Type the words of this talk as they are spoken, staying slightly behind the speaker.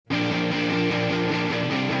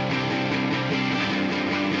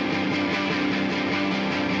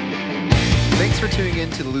tuning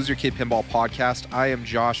in to the Loser Kid Pinball Podcast. I am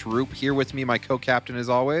Josh Roop. Here with me, my co-captain as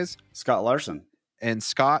always, Scott Larson. And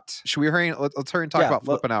Scott, should we hurry? Let's hurry and talk about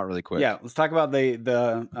Flipping Out really quick. Yeah, let's talk about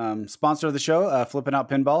the sponsor of the show, Flipping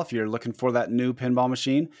Out Pinball. If you're looking for that new pinball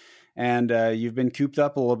machine and you've been cooped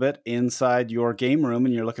up a little bit inside your game room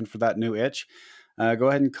and you're looking for that new itch, go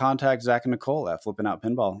ahead and contact Zach and Nicole at Flipping Out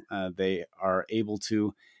Pinball. They are able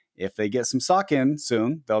to, if they get some stock in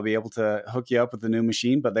soon, they'll be able to hook you up with the new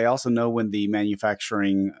machine, but they also know when the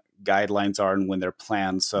manufacturing guidelines are and when they're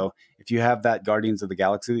planned. So if you have that Guardians of the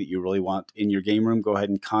Galaxy that you really want in your game room, go ahead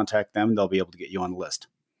and contact them. They'll be able to get you on the list.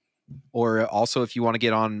 Or also, if you want to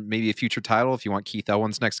get on maybe a future title, if you want Keith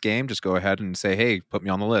Elwin's next game, just go ahead and say, hey, put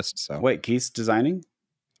me on the list. So wait, Keith's designing?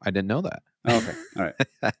 I didn't know that. Oh, okay. All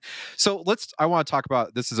right. So I want to talk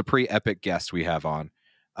about, this is a pretty epic guest we have on.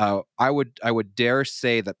 I would dare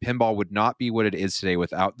say that pinball would not be what it is today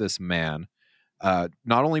without this man. Not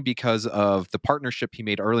only because of the partnership he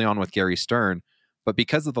made early on with Gary Stern, but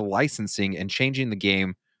because of the licensing and changing the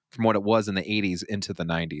game from what it was in the 80s into the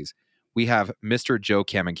 90s. We have Mr. Joe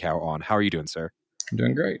Kamenkow on. How are you doing, sir? I'm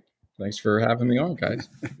doing great. Thanks for having me on, guys.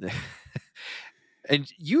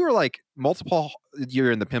 And you are like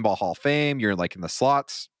you're in the Pinball Hall of Fame. You're like in the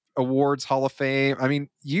Slots Awards Hall of Fame. I mean,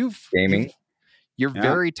 you're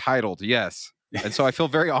very titled. Yes. And so I feel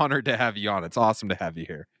very honored to have you on. It's awesome to have you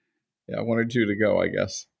here. Yeah, one or two to go, I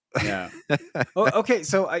guess. Yeah. Okay.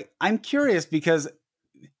 So I'm curious because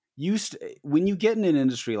when you get in an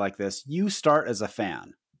industry like this, you start as a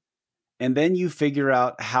fan, and then you figure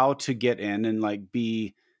out how to get in and like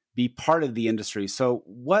be part of the industry. So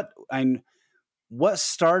what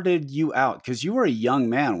started you out? Because you were a young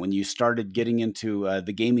man when you started getting into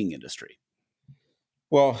the gaming industry.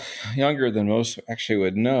 Well, younger than most actually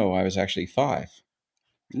would know. I was actually 5.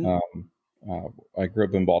 I grew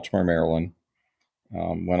up in Baltimore, Maryland.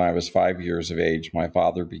 When I was 5 years of age, my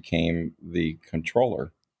father became the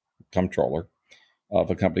comptroller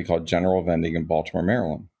of a company called General Vending in Baltimore,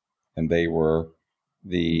 Maryland. And they were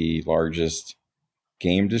the largest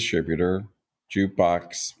game distributor,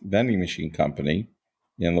 jukebox vending machine company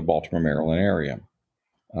in the Baltimore, Maryland area.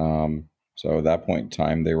 So at that point in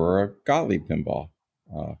time, they were a Gottlieb pinball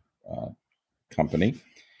company.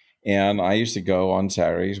 And I used to go on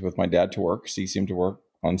Saturdays with my dad to work. He seemed to work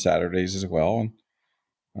on Saturdays as well.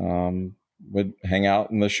 And would hang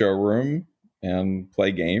out in the showroom and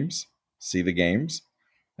play games, see the games.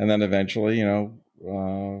 And then eventually,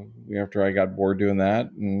 after I got bored doing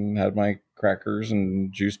that and had my crackers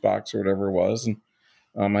and juice box or whatever it was,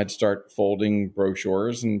 and I'd start folding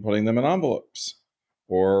brochures and putting them in envelopes,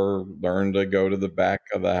 or learn to go to the back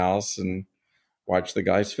of the house and watch the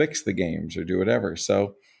guys fix the games or do whatever.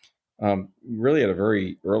 So really at a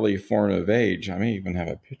very early formative age, I may even have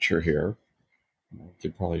a picture here. I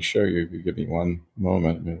could probably show you if you give me one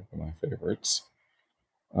moment. One of my favorites.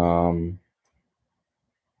 I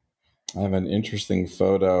have an interesting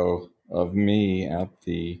photo of me at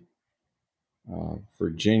the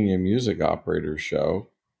Virginia Music Operators Show,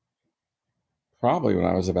 probably when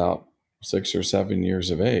I was about 6 or 7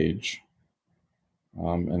 years of age,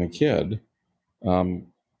 and a kid.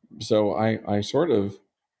 So I sort of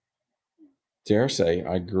dare say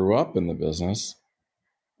I grew up in the business.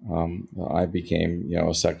 I became,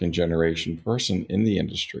 a second generation person in the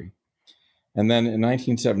industry. And then in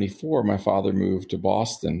 1974, my father moved to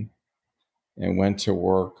Boston and went to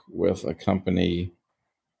work with a company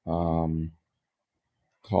called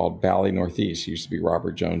Bally Northeast. It used to be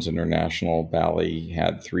Robert Jones International. Bally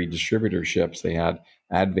had 3 distributorships. They had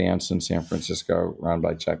Advance in San Francisco, run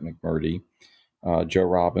by Chuck McMurdy. Joe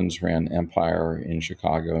Robbins ran Empire in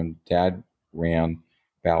Chicago, and Dad ran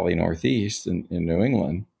Bally Northeast in New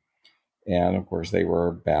England. And of course, they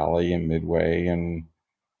were Bally and Midway and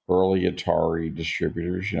early Atari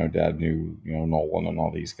distributors. Dad knew, Nolan and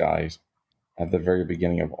all these guys at the very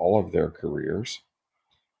beginning of all of their careers.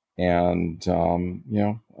 And,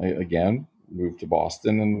 I again moved to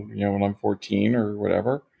Boston, and, when I'm 14 or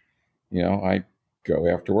whatever, I go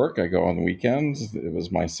after work. I go on the weekends. It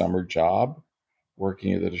was my summer job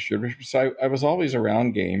working at the distributor. So I was always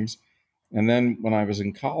around games. And then when I was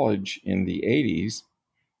in college in the 80s,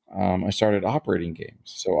 I started operating games.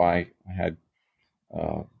 So I had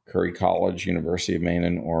Curry College, University of Maine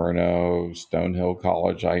in Orono, Stonehill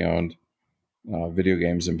College. I owned video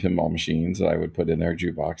games and pinball machines that I would put in their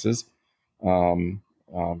jukeboxes.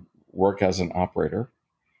 Work as an operator,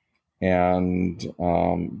 and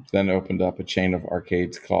then opened up a chain of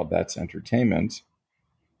arcades called That's Entertainment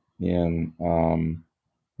in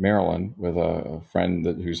Maryland with a friend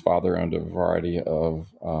whose father owned a variety of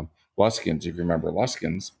Luskins, if you remember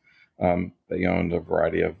Luskins. They owned a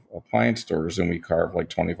variety of appliance stores, and we carved like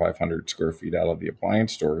 2,500 square feet out of the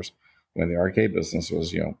appliance stores when the arcade business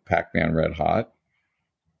was, Pac-Man red hot,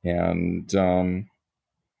 and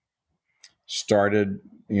started,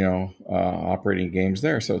 operating games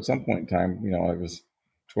there. So at some point in time, I was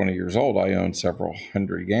 20 years old. I owned several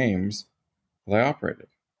hundred games that I operated.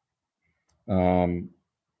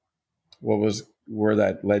 Where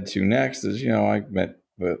that led to next is, I met,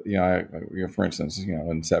 for instance,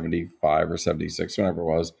 in 75 or 76, whenever it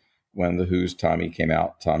was, when the Who's Tommy came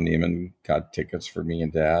out, Tom Neiman got tickets for me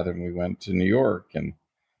and Dad, and we went to New York and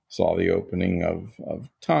saw the opening of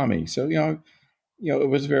Tommy. So, it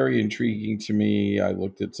was very intriguing to me. I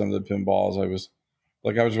looked at some of the pinballs. I was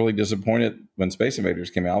really disappointed when Space Invaders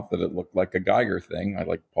came out that it looked like a Geiger thing. I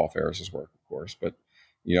like Paul Ferris's work, of course, but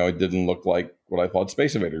it didn't look like what I thought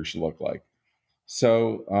Space Invaders should look like.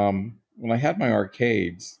 So when I had my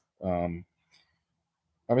arcades, I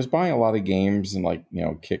was buying a lot of games and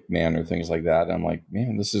Kickman or things like that. And I'm like,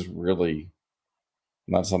 man, this is really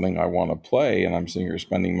not something I want to play. And I'm sitting here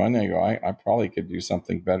spending money. I go, I probably could do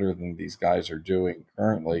something better than these guys are doing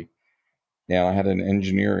currently. And I had an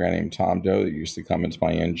engineer guy named Tom Doe that used to come into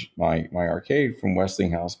my arcade from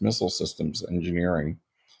Westinghouse Missile Systems Engineering.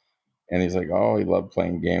 And he's like, oh, he loved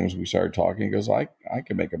playing games. We started talking. He goes, I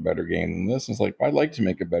could make a better game than this. And it's like, I'd like to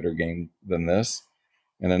make a better game than this.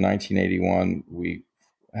 And in 1981, we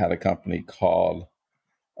had a company called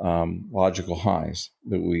Logical Highs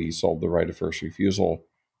that we sold the right of first refusal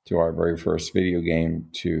to our very first video game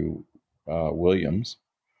to Williams.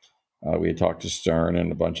 We had talked to Stern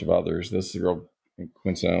and a bunch of others. This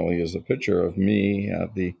coincidentally is a picture of me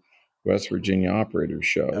at the West Virginia Operators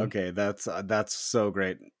Show. Okay, that's so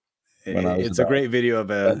great. It's a great video of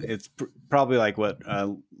it's probably like what,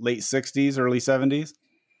 late 60s, early 70s.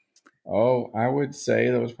 Oh, I would say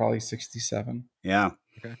that was probably 67. Yeah.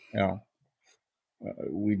 Okay.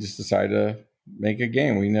 We just decided to make a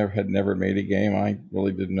game. We had never made a game. I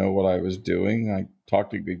really didn't know what I was doing. I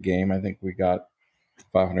talked a good game. I think we got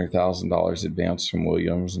 $500,000 advance from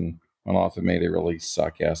Williams and went off and made a really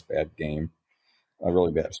suck-ass bad game. A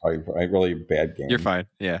really bad game. You're fine.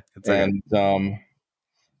 Yeah. It's okay. And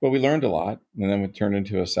but we learned a lot, and then we turned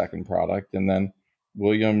into a second product. And then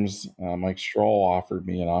Williams, Mike Stroll, offered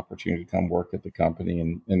me an opportunity to come work at the company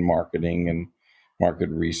in marketing and market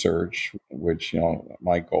research, which,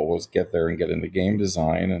 my goal was get there and get into game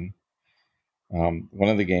design. And one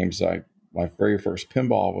of the games, my very first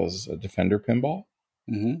pinball was a Defender pinball,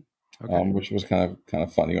 which was kind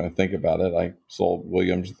of funny when I think about it. I sold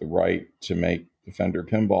Williams the right to make Defender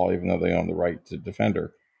pinball, even though they own the right to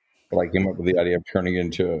Defender. But I came up with the idea of turning it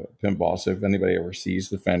into a pinball. So if anybody ever sees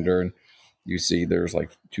Defender and you see there's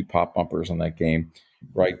like 2 pop bumpers on that game,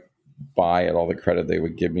 right by it, all the credit they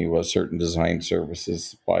would give me was certain design services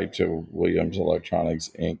supplied to Williams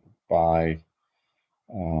Electronics Inc. by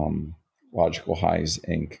Logical Highs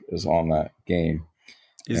Inc. is on that game.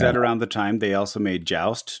 Is that around the time they also made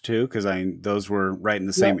Joust too? Because those were right in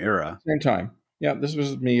the same era. Same time. Yeah, this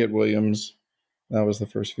was me at Williams. That was the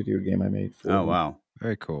first video game I made for them. Wow.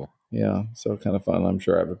 Very cool. Yeah, so kind of fun. I'm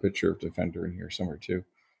sure I have a picture of Defender in here somewhere too.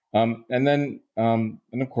 And then, and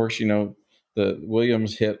of course, the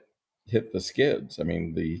Williams hit the skids. I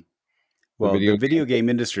mean, the video game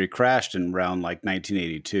industry crashed in around like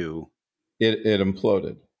 1982. It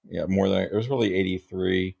imploded. Yeah, it was really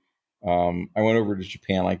 83. I went over to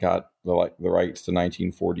Japan. I got the rights to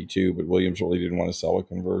 1942, but Williams really didn't want to sell a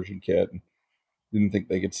conversion kit. Didn't think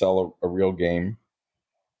they could sell a real game.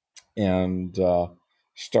 And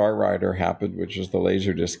Star Rider happened, which is the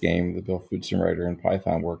Laserdisc game that Bill Futzenreiter and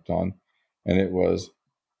Python worked on. And it was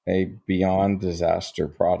a beyond disaster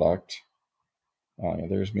product.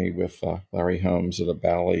 There's me with Larry Holmes at a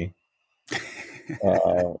Bally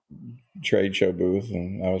trade show booth,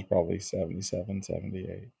 and that was probably 77,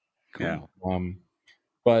 78. Cool. Yeah.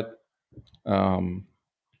 But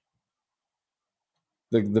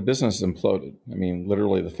the business imploded. I mean,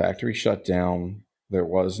 literally the factory shut down. There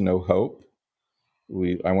was no hope.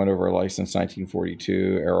 I went over a license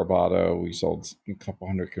 1942, Aerobato. We sold a couple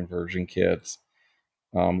hundred conversion kits.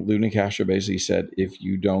 Lou Nicasio basically said, if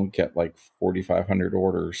you don't get like 4,500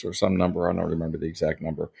 orders or some number, I don't remember the exact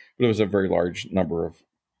number, but it was a very large number of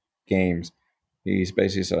games. He's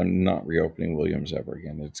basically said, I'm not reopening Williams ever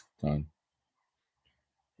again. It's done.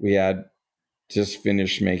 We had just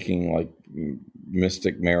finished making like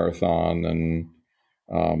Mystic Marathon and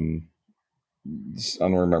I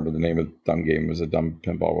don't remember the name of the dumb game. It was a dumb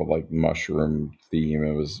pinball with like mushroom theme.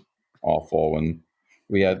 It was awful. And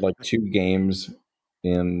we had like 2 games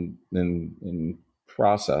in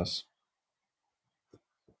process.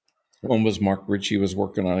 One was Mark Ritchie was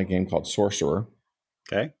working on a game called Sorcerer.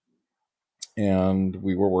 Okay. And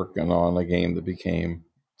we were working on a game that became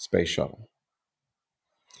Space Shuttle.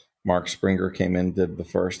 Mark Springer came in, did the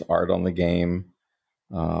first art on the game.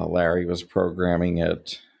 Larry was programming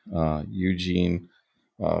it. Eugene,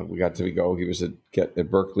 we got to go. He was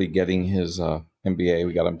at Berkeley getting his MBA.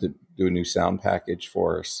 We got him to do a new sound package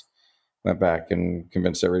for us. Went back and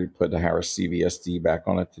convinced everybody to put the Harris CVSD back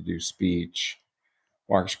on it to do speech.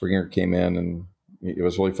 Mark Springer came in, and it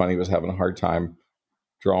was really funny. He was having a hard time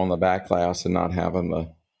drawing the back glass and not having the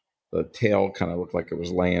tail kind of look like it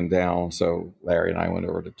was laying down. So Larry and I went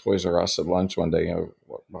over to Toys R Us at lunch one day,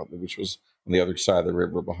 which was on the other side of the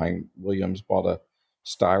river behind Williams, bought a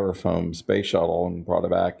styrofoam space shuttle and brought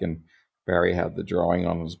it back. And Barry had the drawing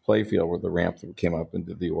on his playfield where the ramp that came up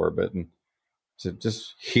into the orbit, and said,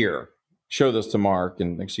 just here, show this to Mark.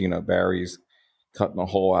 And next thing you know, Barry's cutting a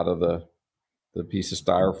hole out of the piece of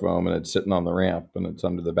styrofoam, and it's sitting on the ramp, and it's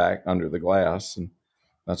under the glass. And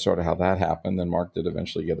that's sort of how that happened. Then Mark did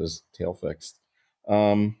eventually get his tail fixed.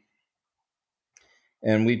 And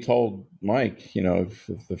we told Mike, if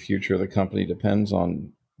the future of the company depends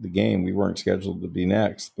on the game, we weren't scheduled to be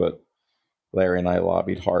next, but Larry and I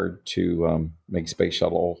lobbied hard to make Space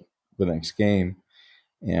Shuttle the next game.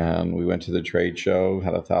 And we went to the trade show,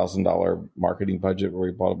 had $1,000 marketing budget where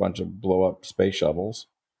we bought a bunch of blow up space shuttles.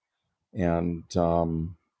 And,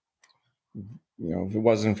 if it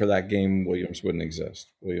wasn't for that game, Williams wouldn't exist.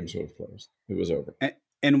 Williams would have closed. It was over.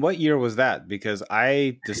 And what year was that? Because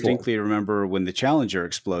I distinctly remember when the Challenger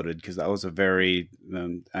exploded, because that was a very,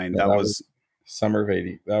 that was summer of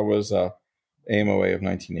 80. That was AMOA of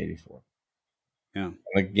 1984. Yeah. And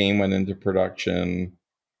the game went into production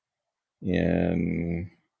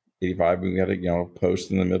in 85. We had a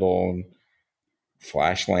post in the middle and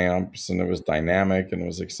flash lamps, and it was dynamic and it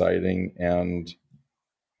was exciting. And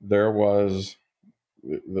there was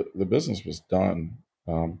the business was done.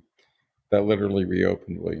 That literally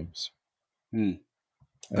reopened Williams.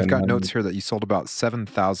 I've got notes here that you sold about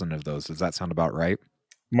 7,000 of those. Does that sound about right?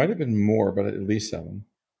 Might have been more, but at least 7.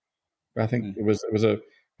 I think it was a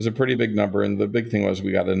pretty big number. And the big thing was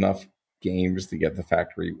we got enough games to get the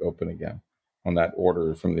factory open again on that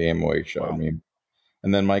order from the AMOA show. Wow.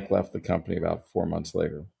 And then Mike left the company about 4 months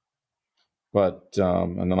later. But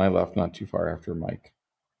and then I left not too far after Mike.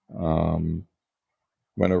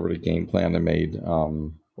 Went over to Game Plan and made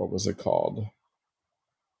what was it called?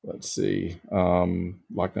 Let's see,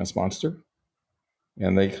 Loch Ness Monster.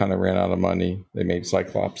 And they kind of ran out of money. They made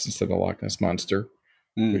Cyclops instead of Loch Ness Monster,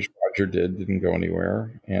 which Roger didn't go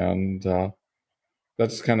anywhere. And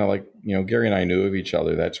that's kind of like, Gary and I knew of each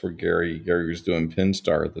other. That's where Gary was doing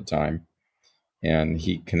Pinstar at the time. And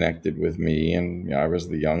he connected with me, and I was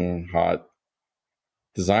the young, hot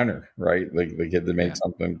designer, right? Like the kid that made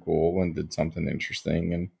something cool and did something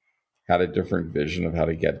interesting and had a different vision of how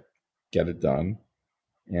to get it done.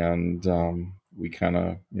 And we kind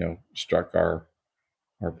of, struck our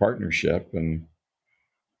partnership, and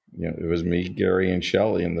it was me, Gary, and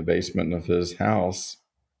Shelley in the basement of his house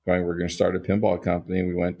going, we're going to start a pinball company.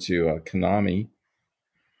 We went to Konami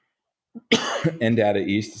and Data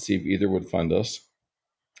East to see if either would fund us.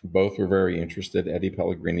 Both were very interested. Eddie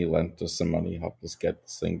Pellegrini lent us some money, helped us get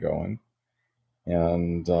this thing going.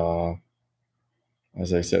 And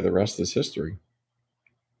as I say, the rest is history.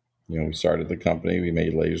 We started the company. We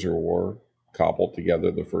made Laser War, cobbled together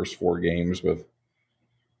the first 4 games with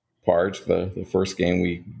parts. The first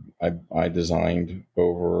game I designed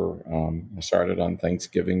over, I started on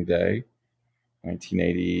Thanksgiving Day,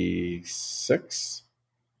 1986.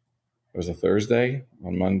 It was a Thursday.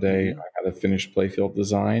 On Monday, I had a finished playfield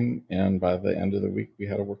design, and by the end of the week, we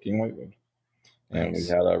had a working Whitewood. And we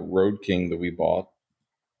had a Road King that we bought,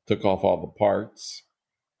 took off all the parts,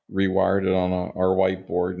 rewired it on our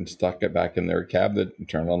whiteboard, and stuck it back in their cabinet and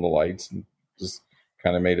turned on the lights and just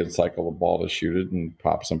kind of made it cycle the ball to shoot it and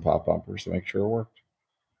pop some pop bumpers to make sure it worked.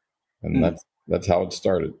 And that's how it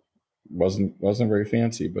started. Wasn't very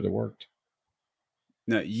fancy, but it worked.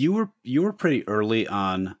 Now, you were pretty early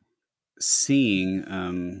on seeing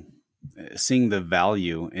the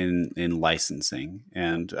value in licensing,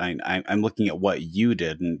 and I'm looking at what you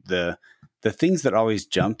did, and the things that always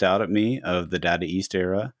jumped out at me of the Data East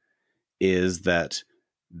era is that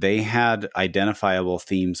they had identifiable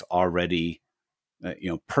themes already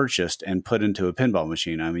purchased and put into a pinball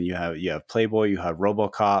machine. I mean, you have Playboy, you have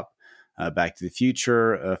RoboCop, Back to the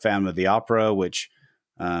Future, Phantom of the Opera, which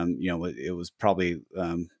it was probably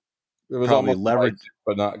it was probably almost leveraged, like,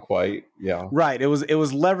 but not quite. Yeah, right. It was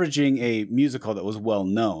leveraging a musical that was well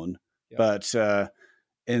known, but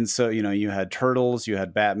and so you had Turtles, you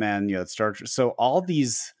had Batman, you had Star Trek. So all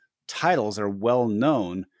these titles are well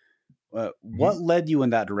known. What led you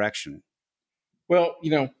in that direction? Well,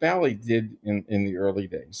 Bally did in the early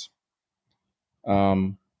days.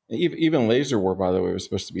 Even Laser War, by the way, was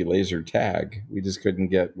supposed to be laser tag. We just couldn't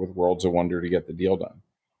get with Worlds of Wonder to get the deal done.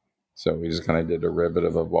 So we just kind of did a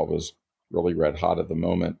derivative of what was really red hot at the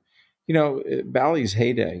moment. Bally's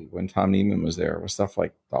heyday when Tom Neiman was there was stuff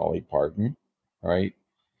like Dolly Parton, right?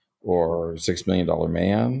 Or $6 Million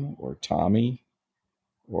Man, or Tommy,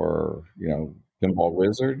 or, Pinball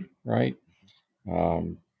Wizard, right?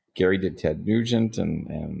 Gary did Ted Nugent,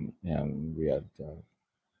 and we had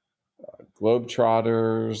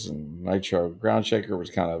Globetrotters, and Nitro Groundshaker was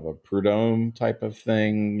kind of a Prud'homme type of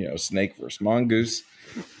thing, Snake versus Mongoose.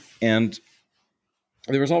 And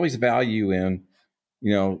there was always value in,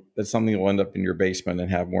 that something will end up in your basement and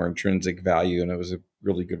have more intrinsic value. And it was a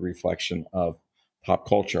really good reflection of pop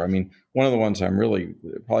culture. I mean, one of the ones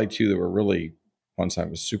probably two that were really ones I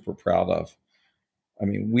was super proud of. I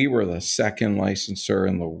mean, we were the second licensor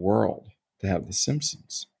in the world to have The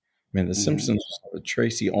Simpsons. I mean, The Simpsons was the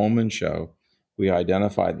Tracy Ullman show. We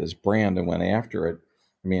identified this brand and went after it.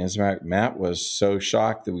 I mean, as a matter, Matt was so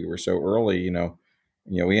shocked that we were so early. I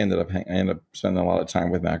ended up spending a lot of time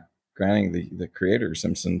with Matt Groening, the creator of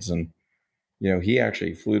Simpsons, and he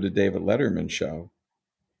actually flew to David Letterman's show,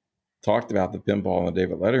 talked about the pinball on the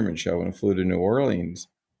David Letterman show, and flew to New Orleans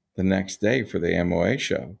the next day for the MOA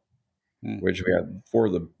show, which we had 4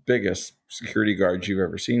 of the biggest security guards you've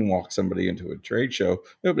ever seen walk somebody into a trade show.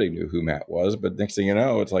 Nobody knew who Matt was, but next thing you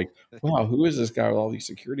know, it's like, wow, who is this guy with all these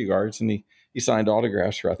security guards? And he signed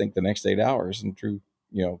autographs for, I think, the next 8 hours and drew,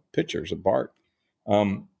 pictures of Bart.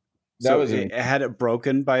 Had it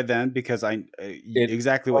broken by then? Because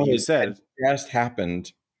exactly what you said. It just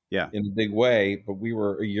happened in a big way, but we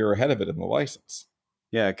were a year ahead of it in the license.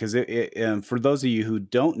 Yeah, because for those of you who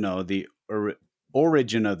don't know, the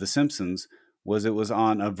origin of The Simpsons was it was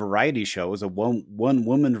on a variety show. It was a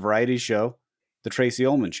one-woman variety show, the Tracy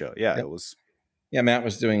Ullman show. Yeah, it was. Yeah, Matt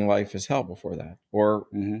was doing Life is Hell before that. Or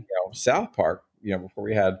South Park, before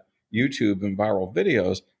we had YouTube and viral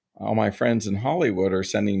videos. All my friends in Hollywood are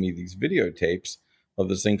sending me these videotapes of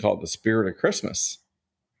this thing called The Spirit of Christmas.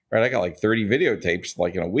 Right? I got like 30 videotapes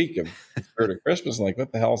like in a week of The Spirit of Christmas. I'm like,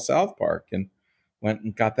 what the hell is South Park? And went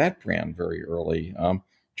and got that brand very early.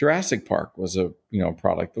 Jurassic Park was a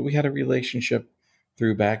product, but we had a relationship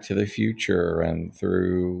through Back to the Future and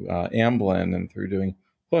through Amblin and through doing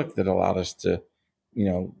Hook that allowed us to,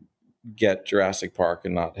 get Jurassic Park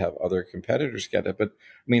and not have other competitors get it. But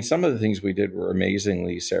I mean, some of the things we did were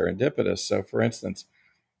amazingly serendipitous. So for instance,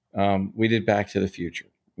 we did Back to the Future.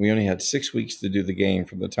 We only had 6 weeks to do the game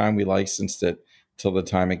from the time we licensed it till the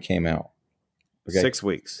time it came out. Okay? 6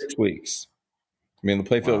 weeks. 6 weeks. I mean, the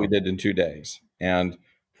playfield we did in 2 days and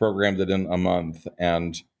programmed it in a month.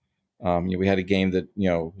 And we had a game that,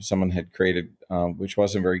 someone had created, which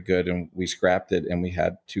wasn't very good, and we scrapped it, and we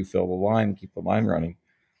had to fill the line, keep the line running.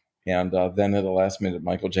 And then at the last minute,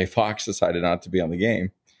 Michael J. Fox decided not to be on the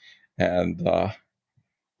game. And,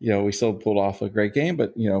 we still pulled off a great game.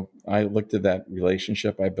 But, I looked at that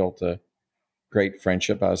relationship. I built a great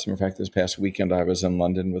friendship. As a matter of fact, this past weekend, I was in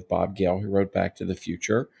London with Bob Gale, who wrote Back to the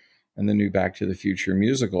Future. And the new Back to the Future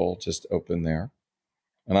musical just opened there.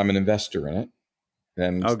 And I'm an investor in it.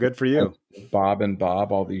 And good for you. Bob and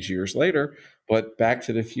Bob all these years later. But Back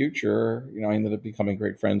to the Future, I ended up becoming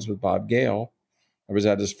great friends with Bob Gale. I was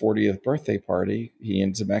at his 40th birthday party. He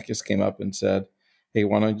and Zemeckis came up and said, hey,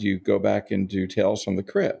 why don't you go back and do Tales from the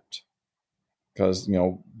Crypt? Because,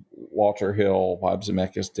 Walter Hill, Bob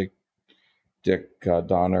Zemeckis, Dick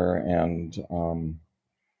Donner, and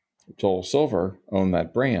Joel Silver owned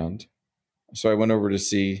that brand. So I went over to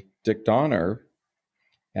see Dick Donner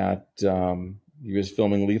at, he was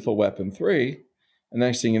filming Lethal Weapon 3. And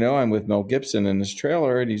next thing you know, I'm with Mel Gibson in his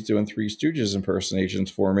trailer, and he's doing Three Stooges impersonations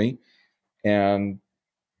for me. And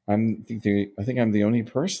I think I'm the only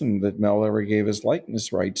person that Mel ever gave his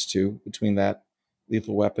likeness rights to between that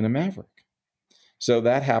Lethal Weapon and Maverick. So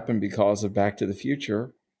that happened because of Back to the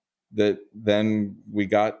Future. That then we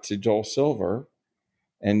got to Joel Silver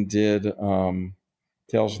and did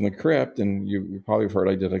Tales from the Crypt. And you probably have heard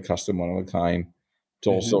I did a custom one-of-a-kind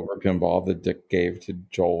Joel Silver pinball that Dick gave to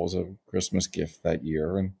Joel as a Christmas gift that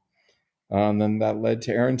year. And then that led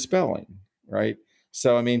to Aaron Spelling, right?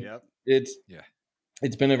 So, I mean, it's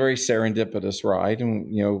been a very serendipitous ride.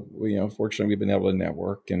 And, fortunately, we've been able to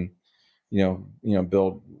network and,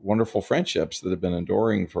 build wonderful friendships that have been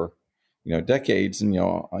enduring for, decades. And,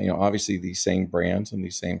 obviously these same brands and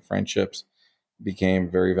these same friendships became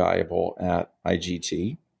very valuable at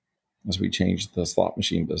IGT as we changed the slot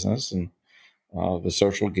machine business and the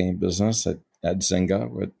social game business at at Zynga.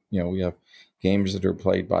 With, we have games that are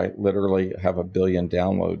played by literally have 1 billion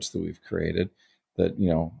downloads that we've created. That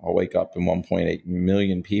I'll wake up and 1.8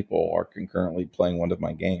 million people are concurrently playing one of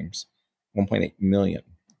my games. 1.8 million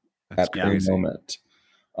That's at any crazy. moment.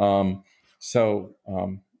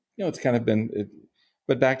 It's kind of been.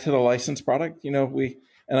 But back to the licensed product,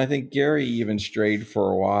 and I think Gary even strayed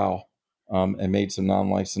for a while and made some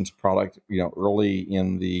non-licensed product, early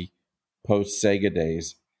in the post-Sega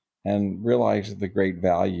days, and realized the great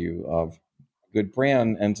value of a good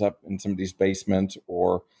brand ends up in somebody's basement.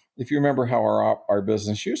 Or if you remember how our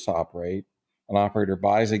business used to operate, an operator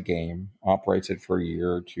buys a game, operates it for a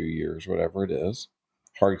year or 2 years, whatever it is.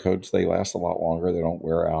 Hard codes, they last a lot longer. They don't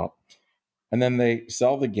wear out. And then they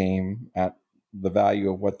sell the game at the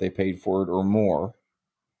value of what they paid for it or more.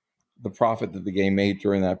 The profit that the game made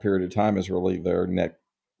during that period of time is really their net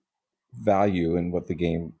value in what the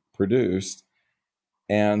game produced.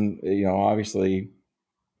 And, obviously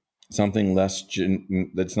something less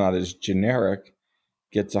that's not as generic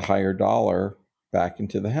gets a higher dollar back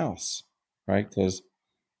into the house, right? Because,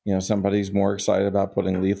 somebody's more excited about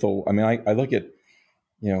putting lethal. I mean, I look at,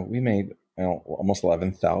 we made almost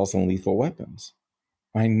 11,000 lethal weapons.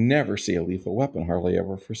 I never see a lethal weapon hardly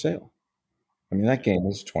ever for sale. I mean, that game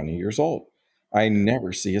is 20 years old. I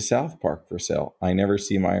never see a South Park for sale. I never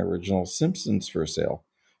see my original Simpsons for sale.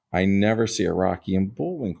 I never see a Rocky and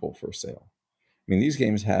Bullwinkle for sale. I mean, these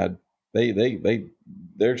games they're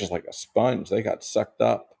just like a sponge. They got sucked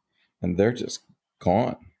up and they're just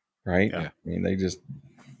gone, right? Yeah. I mean,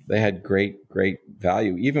 they had great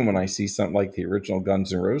value. Even when I see something like the original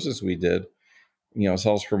Guns N' Roses we did,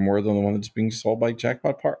 sells for more than the one that's being sold by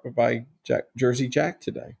Jersey Jack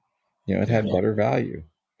today. It had better value.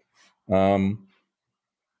 So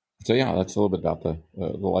yeah, that's a little bit about the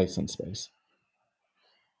license space.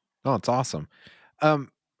 Oh, it's awesome.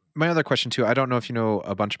 My other question too, I don't know if you know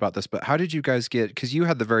a bunch about this, but how did you guys get, because you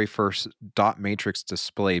had the very first dot matrix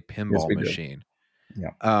display pinball machine.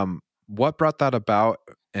 Yeah. What brought that about,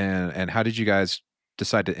 and how did you guys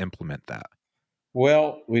decide to implement that?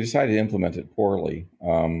 Well, we decided to implement it poorly.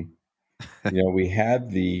 We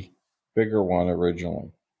had the bigger one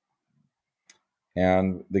originally,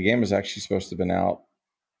 and the game was actually supposed to have been out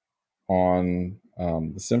on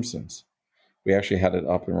The Simpsons. We actually had it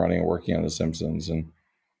up and running and working on The Simpsons, and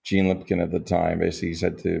Gene Lipkin at the time basically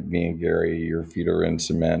said to me and Gary, "Your feet are in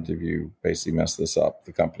cement. If you basically mess this up,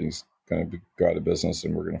 the company's going to go out of business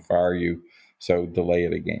and we're going to fire you. So delay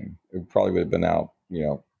it a game." It probably would have been out,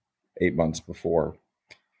 8 months before.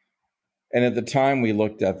 And at the time, we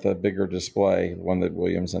looked at the bigger display, the one that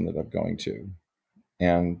Williams ended up going to.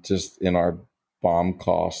 And just in our BOM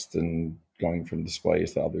cost and going from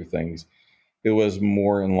displays to other things, it was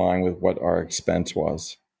more in line with what our expense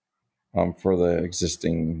was for the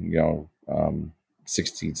existing,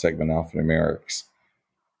 16 segment alphanumerics.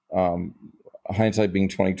 Hindsight being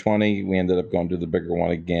 2020, we ended up going to the bigger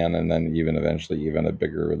one again, and then eventually a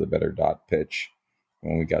bigger with a better dot pitch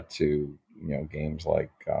when we got to games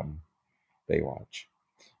like Baywatch.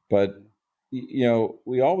 But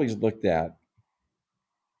we always looked at,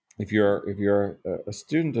 if you're a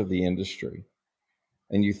student of the industry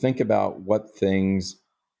and you think about what things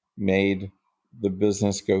made the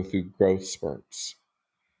business go through growth spurts,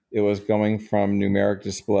 it was going from numeric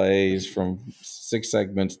displays from 6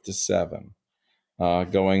 segments to 7,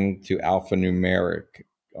 going to alphanumeric,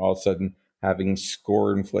 all of a sudden having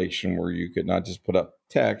score inflation where you could not just put up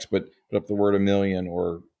text, but put up the word 1,000,000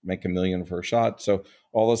 or make 1,000,000 for a shot. So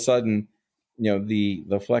all of a sudden,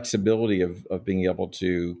 the flexibility of being able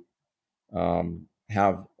to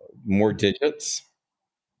have more digits,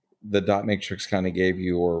 the dot matrix kind of gave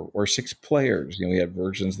you, or 6 players. We had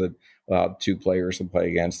versions that allowed 2 players to play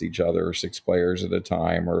against each other, or 6 players at a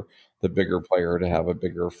time, or the bigger player to have a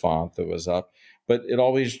bigger font that was up. But it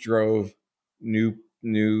always drove new.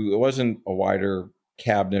 It wasn't a wider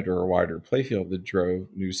cabinet or a wider playfield that drove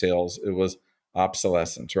new sales. It was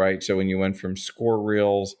obsolescence, right? So when you went from score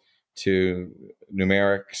reels to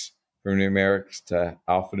numerics, from numerics to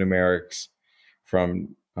alphanumerics,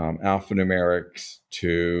 from alphanumerics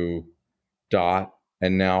to dot,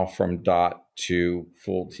 and now from dot to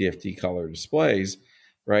full TFT color displays,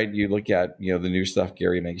 right? You look at the new stuff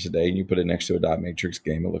Gary makes today, and you put it next to a dot matrix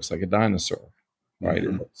game, it looks like a dinosaur, right?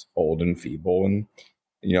 Mm-hmm. It looks old and feeble, and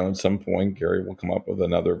at some point Gary will come up with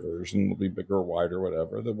another version, will be bigger, wider,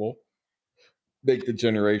 whatever, that will make the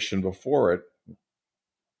generation before it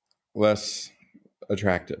less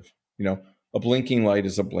attractive. A blinking light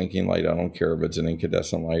is a blinking light. I don't care if it's an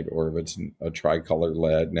incandescent light or if it's a tricolor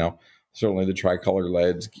LED. Now, certainly the tricolor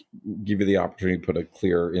LEDs give you the opportunity to put a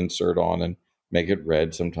clear insert on and make it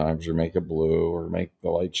red sometimes, or make it blue, or make the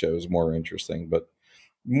light shows more interesting. But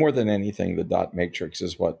more than anything, the dot matrix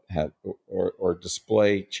is what had, or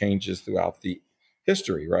display changes throughout the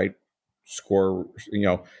history, right? Score,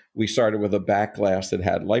 we started with a back glass that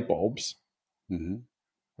had light bulbs, Mm-hmm.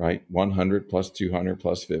 right? 100 plus 200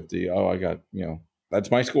 plus 50. Oh, I got,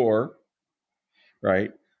 that's my score,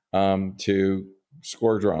 right? To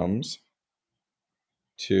score drums,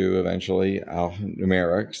 to eventually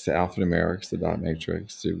alphanumerics, the dot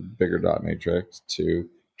matrix, to bigger dot matrix, to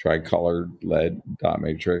tricolored LED dot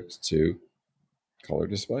matrix, to color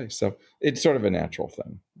display. So it's sort of a natural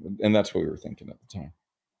thing. And that's what we were thinking at the time.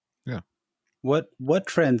 Yeah. What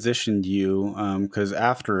transitioned you? Because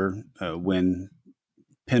after when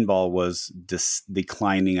pinball was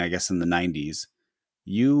declining, I guess in the 90s,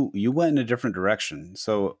 you went in a different direction.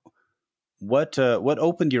 So what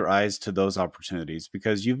opened your eyes to those opportunities?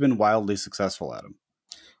 Because you've been wildly successful at them.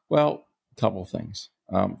 Well, a couple of things.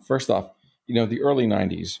 First off, the early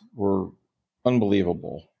 90s were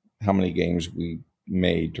unbelievable how many games we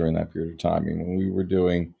made during that period of time. I mean, when we were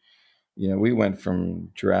doing, we went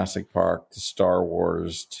from Jurassic Park to Star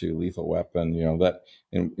Wars to Lethal Weapon, that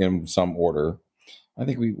in some order. I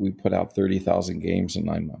think we put out 30,000 games in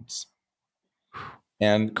 9 months.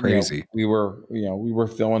 And Crazy. we were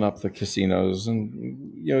filling up the casinos,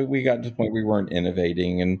 and we got to the point we weren't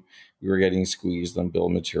innovating, and we were getting squeezed on bill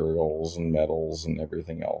of materials and metals and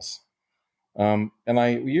everything else. And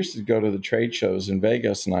we used to go to the trade shows in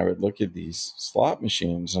Vegas, and I would look at these slot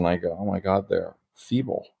machines, and I go, "Oh my God, they're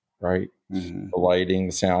feeble, right? Mm-hmm. The lighting,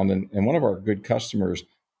 the sound." And one of our good customers,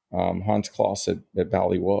 Hans Kloss at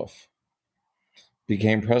Bally Wolf,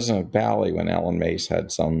 became president of Bally when Alan Mace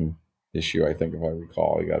had some issue. I think, if I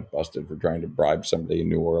recall, he got busted for trying to bribe somebody in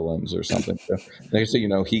New Orleans or something. So next thing you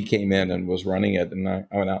know, he came in and was running it, and I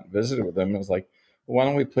went out and visited with him. And I was like, well, why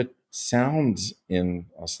don't we put sounds in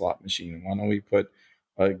a slot machine? Why don't we put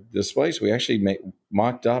displays? We actually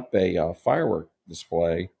mocked up a firework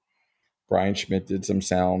display. Brian Schmidt did some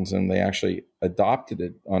sounds, and they actually adopted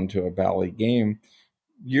it onto a Bally game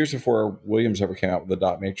years before Williams ever came out with the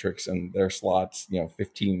dot matrix and their slots.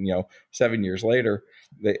 7 years later,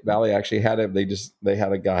 Bally actually had it. They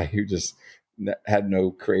had a guy who just had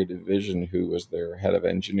no creative vision, who was their head of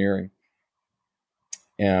engineering.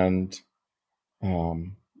 And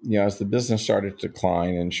as the business started to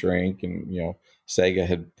decline and shrink, and Sega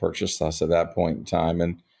had purchased us at that point in time,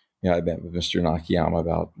 and I met with Mr. Nakayama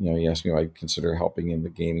about, he asked me if I'd consider helping in the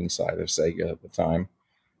gaming side of Sega at the time.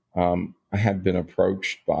 I had been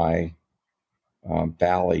approached by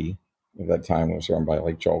Bally. At that time, it was run by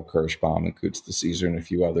like Joel Kirschbaum and Coots de Caesar and a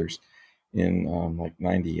few others in like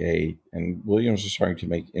 98. And Williams was trying to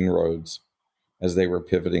make inroads as they were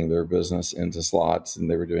pivoting their business into slots, and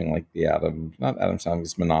they were doing like the not Adam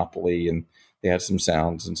Sound's Monopoly, and they had some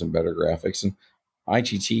sounds and some better graphics. And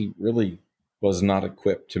IGT really was not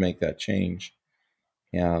equipped to make that change.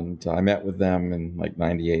 And I met with them in like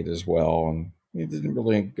 98 as well, and it didn't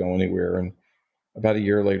really go anywhere. And about a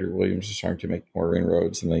year later, Williams was starting to make more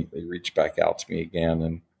inroads, and they reached back out to me again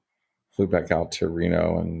and flew back out to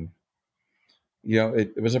Reno. And,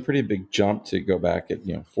 it was a pretty big jump to go back at,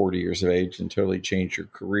 40 years of age and totally change your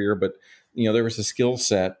career. But, there was a skill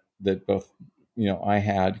set that both, I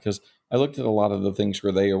had, because I looked at a lot of the things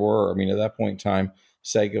where they were. I mean, at that point in time,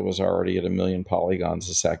 Sega was already at 1 million polygons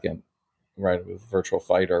a second, right, with Virtual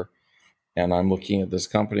Fighter. And I'm looking at this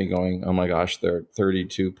company going, oh my gosh, there are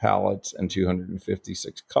 32 palettes and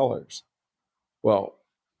 256 colors. Well,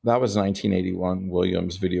 that was 1981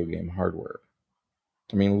 Williams video game hardware.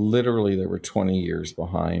 I mean, literally, they were 20 years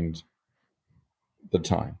behind the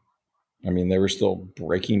time. I mean, they were still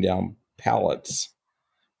breaking down palettes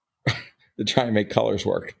to try and make colors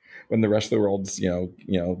work when the rest of the world's, doing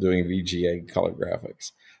VGA color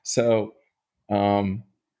graphics. So I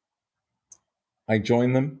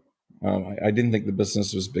joined them. I didn't think the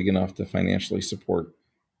business was big enough to financially support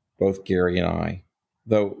both Gary and I.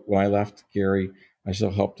 Though when I left Gary, I still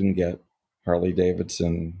helped him get Harley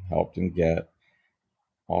Davidson, helped him get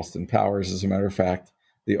Austin Powers. As a matter of fact,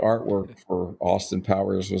 the artwork for Austin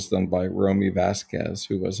Powers was done by Romy Vasquez,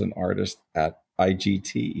 who was an artist at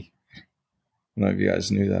IGT. I don't know if you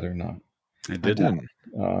guys knew that or not. I didn't.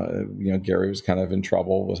 Gary was kind of in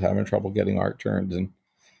trouble, was having trouble getting art turned. And,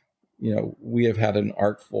 we have had an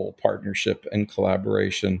artful partnership and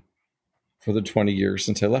collaboration for the 20 years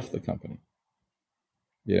since I left the company.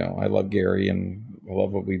 I love Gary, and I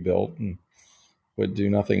love what we built, and would do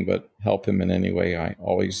nothing but help him in any way I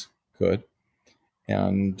always could.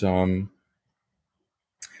 And,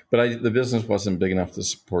 but the business wasn't big enough to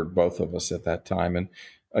support both of us at that time. And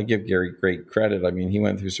I give Gary great credit. I mean, he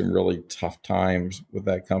went through some really tough times with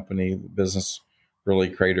that company. The business really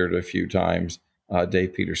cratered a few times.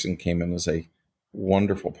 Dave Peterson came in as a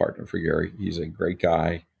wonderful partner for Gary. He's a great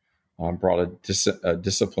guy. Brought a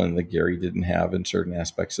discipline that Gary didn't have in certain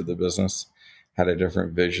aspects of the business. Had a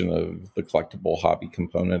different vision of the collectible hobby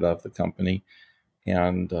component of the company,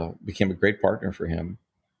 and became a great partner for him.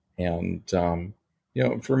 And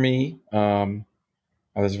for me,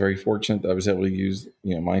 I was very fortunate that I was able to use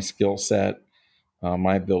my skill set,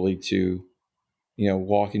 my ability to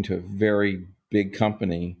walk into a very big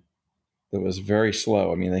company that was very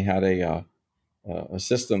slow. I mean, they had a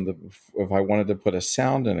system that if I wanted to put a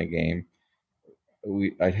sound in a game,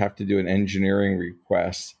 I'd have to do an engineering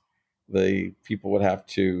request. The people would have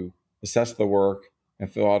to assess the work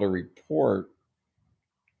and fill out a report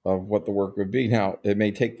of what the work would be. Now, it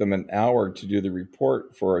may take them an hour to do the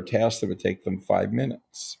report for a task that would take them 5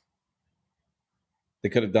 minutes. They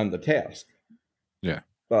could have done the task. Yeah.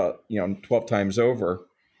 12 times over.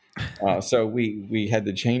 So we had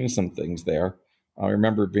to change some things there. I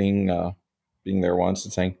remember being there once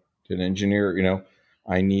and saying to an engineer,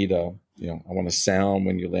 I need I want a sound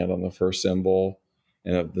when you land on the first symbol,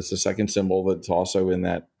 and if there's a second symbol that's also in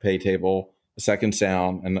that pay table, a second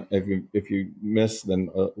sound, and if you miss, then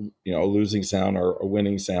a losing sound or a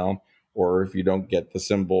winning sound, or if you don't get the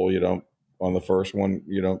symbol, you don't on the first one,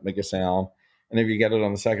 you don't make a sound, and if you get it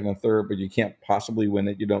on the second and third, but you can't possibly win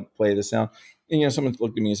it, you don't play the sound. And someone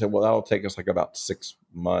looked at me and said, "Well, that'll take us like about 6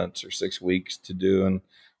 months or 6 weeks to do." And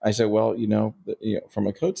I said, "Well, from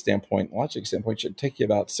a code standpoint, logic standpoint, it should take you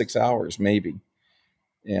about 6 hours, maybe.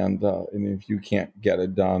 And if you can't get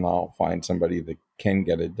it done, I'll find somebody that can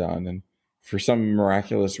get it done." And for some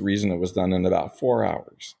miraculous reason, it was done in about 4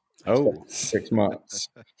 hours. Oh, 6 months.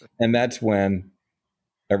 And that's when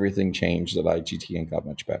everything changed at IGT and got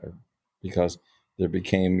much better, because there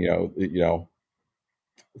became,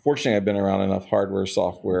 fortunately, I've been around enough hardware,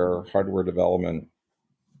 software, hardware development,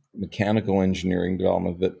 mechanical engineering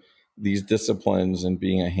development, that these disciplines and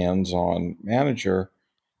being a hands-on manager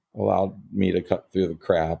allowed me to cut through the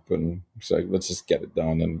crap and say, let's just get it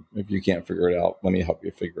done. And if you can't figure it out, let me help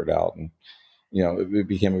you figure it out. And, it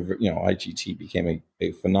became, IGT became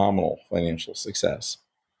a phenomenal financial success.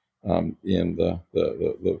 In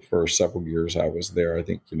the first several years I was there, I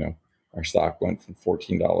think, our stock went from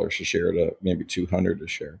 $14 a share to maybe $200 a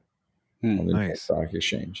share on the Nice. stock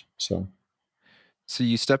exchange. So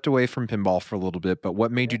you stepped away from pinball for a little bit, but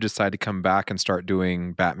what made you decide to come back and start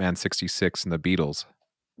doing Batman 66 and the Beatles?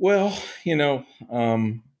 Well,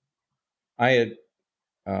 I had,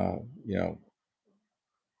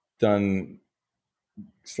 done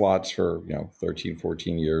slots for, 13,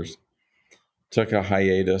 14 years. Took a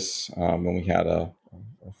hiatus when we had a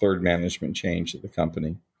third management change at the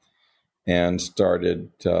company, and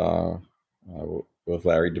started with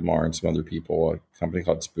Larry DeMar and some other people, a company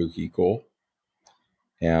called Spooky Cool.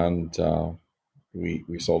 And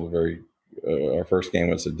we sold our first game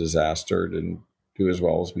was a disaster. Didn't do as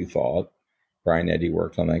well as we thought. Brian Eddy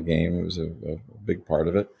worked on that game. It was a big part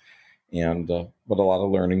of it. And but a lot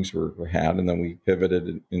of learnings were had. And then we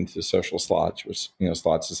pivoted into social slots, which,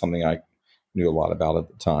 slots is something I knew a lot about at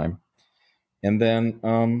the time. And then,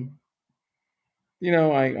 I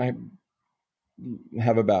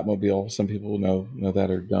have a Batmobile. Some people know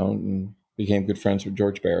that or don't. And became good friends with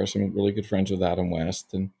George Barris. I'm really good friends with Adam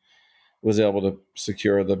West, and was able to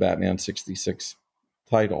secure the Batman 66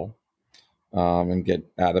 title, and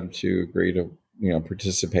get Adam to agree to,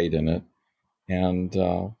 participate in it. And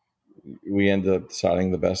we ended up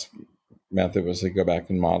deciding the best method was to go back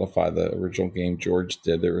and modify the original game George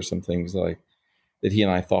did. There were some things that he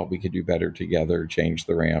and I thought we could do better together, change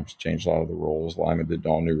the ramps, change a lot of the rules. Lyman did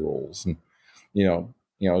all new rules. And, it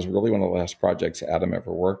was really one of the last projects Adam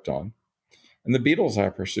ever worked on. And the Beatles I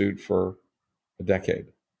pursued for a decade.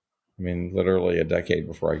 I mean, literally a decade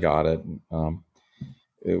before I got it.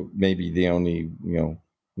 It may be the only, $1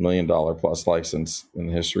 million plus license in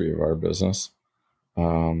the history of our business.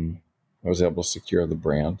 I was able to secure the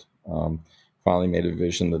brand. Finally made a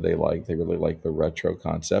vision that they liked. They really liked the retro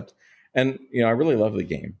concept. And, I really love the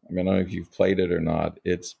game. I mean, I don't know if you've played it or not.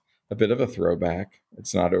 It's a bit of a throwback.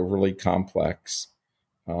 It's not overly complex.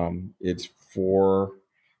 It's for,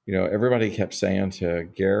 everybody kept saying to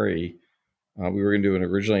Gary, we were going to do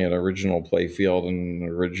originally an original play field and an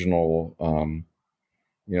original,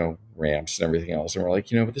 ramps and everything else. And we're like,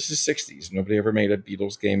 but this is 60s. Nobody ever made a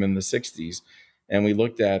Beatles game in the 60s. And we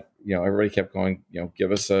looked at, everybody kept going,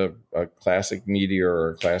 give us a classic Meteor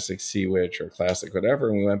or a classic Sea Witch or classic whatever.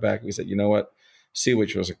 And we went back and we said, you know what? Sea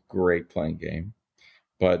Witch was a great playing game.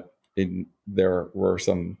 But there were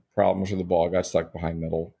some problems where the ball got stuck behind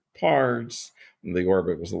metal parts. And the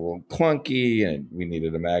orbit was a little clunky, and we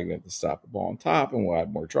needed a magnet to stop the ball on top, and we'll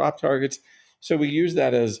add more drop targets. So we use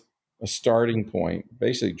that as a starting point.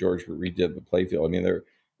 Basically, George redid the playfield. I mean,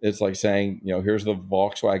 it's like saying, here's the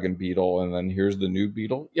Volkswagen Beetle, and then here's the new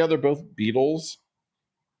Beetle. Yeah, they're both Beetles,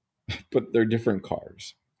 but they're different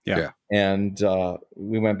cars. Yeah. And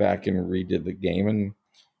we went back and redid the game, and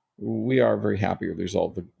we are very happy with the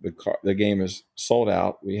result. The game is sold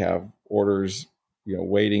out. We have orders,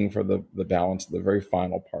 waiting for the balance of the very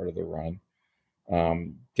final part of the run.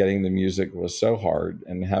 Getting the music was so hard,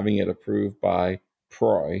 and having it approved by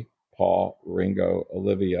Proy, Paul, Ringo,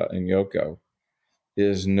 Olivia, and Yoko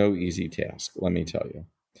is no easy task, let me tell you.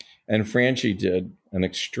 And Franchi did an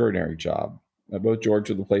extraordinary job. Both George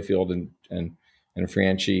with the playfield and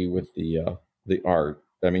Franchi with the art.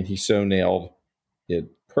 I mean, he so nailed it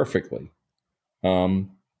perfectly.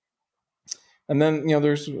 And then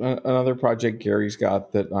there's another project Gary's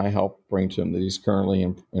got that I helped bring to him that he's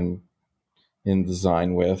currently in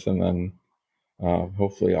design with, and then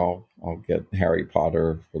hopefully I'll get Harry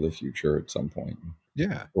Potter for the future at some point.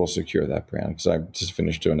 Yeah, we'll secure that brand, because I just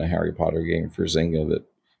finished doing a Harry Potter game for Zynga that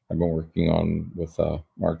I've been working on with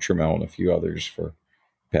Mark Trammell and a few others for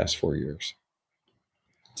the past 4 years.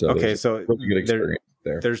 So okay, so really good experience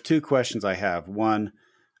there. There's two questions I have. One,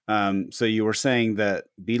 so you were saying that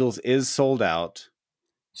Beatles is sold out,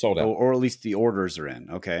 or at least the orders are in.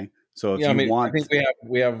 Okay, so if want, I think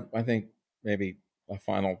we have I think maybe a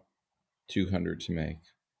final 200 to make.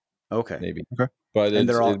 Okay, maybe. Okay, but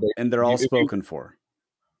they're all spoken for.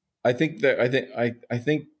 I think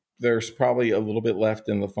there's probably a little bit left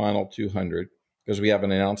in the final 200 because we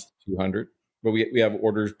haven't announced 200, but we have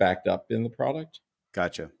orders backed up in the product.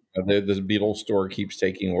 Gotcha. The Beatles store keeps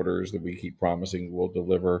taking orders that we keep promising we'll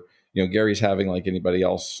deliver. Gary's having, like anybody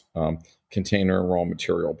else, container and raw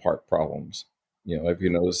material part problems. If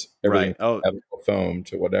you notice, everything from foam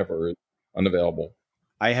to whatever is unavailable.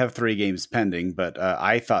 I have 3 games pending, but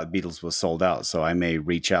I thought Beatles was sold out, so I may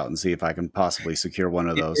reach out and see if I can possibly secure one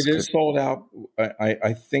of those. It is sold out.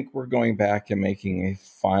 I think we're going back and making a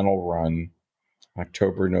final run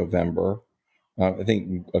October, November. I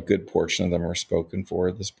think a good portion of them are spoken for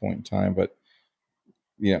at this point in time, but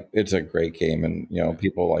it's a great game, and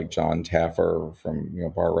people like John Taffer from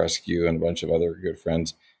Bar Rescue and a bunch of other good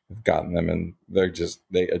friends have gotten them, and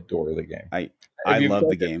they adore the game. I love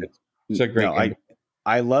the game. It's a great game.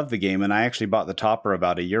 I love the game, and I actually bought the topper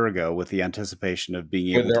about a year ago with the anticipation of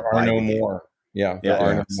being able to buy the game. More. Yeah, there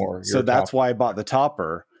are no more. So that's why I bought the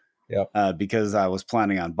topper. Because I was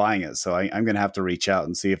planning on buying it. So I'm going to have to reach out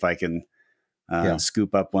and see if I can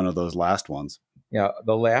scoop up one of those last ones. Yeah,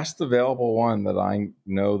 the last available one that I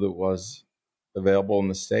know that was available in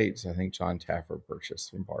the States, I think John Taffer purchased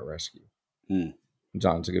from Bar Rescue.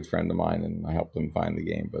 John's a good friend of mine, and I helped him find the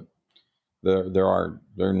game, but there are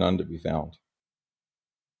none to be found.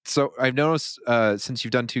 So I've noticed since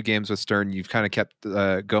you've done 2 games with Stern, you've kind of kept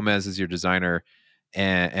Gomez as your designer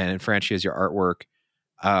and Franchi as your artwork.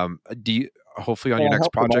 Do you hopefully on your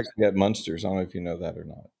next project get Munsters? I don't know if you know that or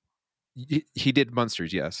not. He did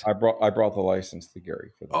Munsters, yes. I brought the license to Gary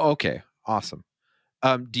for that. Oh, okay, awesome.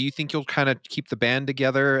 Do you think you'll kind of keep the band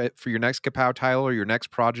together for your next Kapow title or your next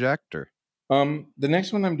project, or? The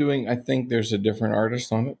next one I'm doing, I think there's a different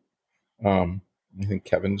artist on it. I think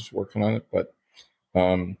Kevin's working on it, but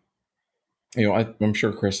I'm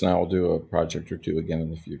sure Chris and I will do a project or 2 again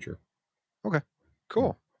in the future. Okay,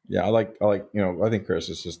 cool. Yeah, I like I think Chris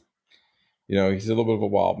is just he's a little bit of a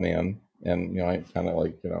wild man, and I kind of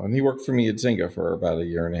like and he worked for me at Zynga for about a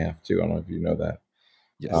year and a half too. I don't know if you know that.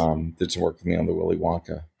 Yes. Did some work with me on the Willy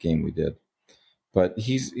Wonka game we did, but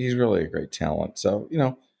he's really a great talent. So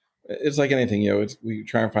it's like anything. We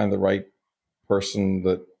try and find the right person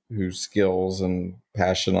whose skills and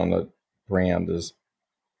passion on the brand is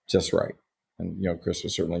just right. And Chris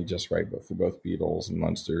was certainly just right, but for both Beatles and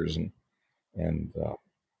Munsters and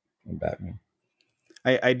Batman.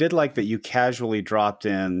 I did like that you casually dropped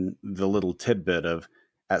in the little tidbit of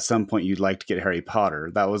at some point you'd like to get Harry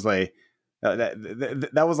Potter. That was like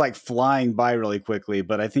that was like flying by really quickly,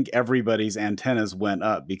 but I think everybody's antennas went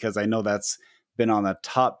up because I know that's been on the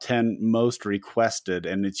top 10 most requested,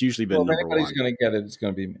 and it's usually been number 1. If anybody's going to get it, it's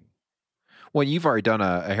going to be me. Well, you've already done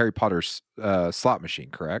a Harry Potter slot machine,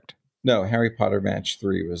 correct? No, Harry Potter Match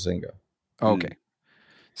 3 was Zynga. Okay.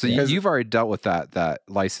 So you've already dealt with that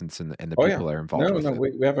license and the people that are involved with it.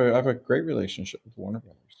 We have a great relationship with Warner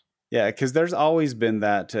Brothers. Yeah, because there's always been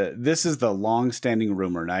that. This is the long-standing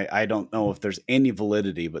rumor, and I don't know if there's any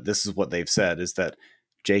validity, but this is what they've said, is that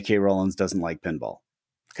J.K. Rowling doesn't like pinball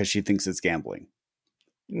because she thinks it's gambling.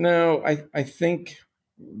 No, I think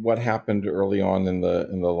what happened early on in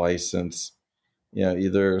the license.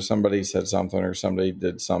 Either somebody said something or somebody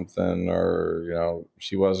did something, or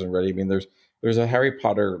she wasn't ready. I mean, there's a Harry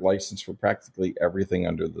Potter license for practically everything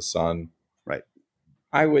under the sun. Right.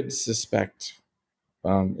 I would suspect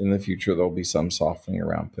in the future there'll be some softening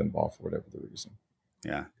around pinball for whatever the reason.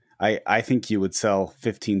 Yeah, I think you would sell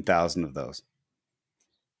 15,000 of those.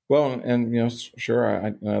 Well, and sure,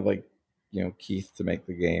 I'd like Keith to make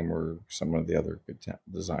the game, or some of the other good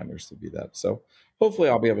designers to do that. So hopefully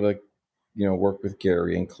I'll be able to work with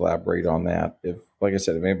Gary and collaborate on that. If, like I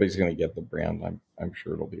said, if anybody's going to get the brand, I'm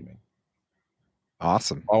sure it'll be me.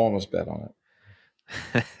 Awesome. I'll almost bet on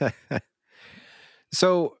it.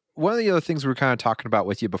 So one of the other things we were kind of talking about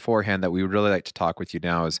with you beforehand that we would really like to talk with you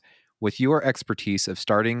now is with your expertise of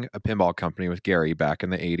starting a pinball company with Gary back in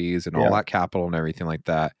the 80s and all that capital and everything like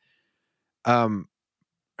that.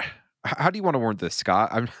 How do you want to word this, Scott?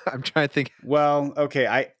 I'm trying to think. Well, okay.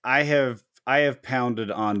 I have pounded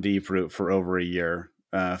on Deeproot for over a year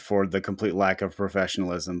for the complete lack of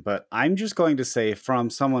professionalism, but I'm just going to say, from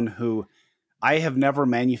someone who, I have never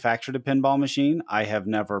manufactured a pinball machine, I have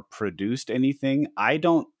never produced anything, I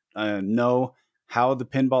don't know how the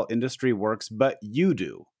pinball industry works, but you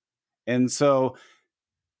do. And so,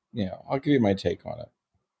 yeah, I'll give you my take on it.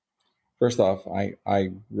 First off,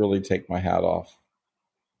 I really take my hat off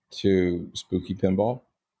to Spooky Pinball.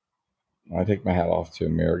 I take my hat off to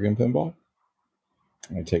American Pinball.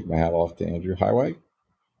 I take my hat off to Andrew Highway.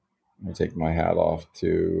 I take my hat off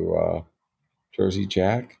to Jersey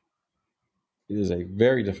Jack. It is a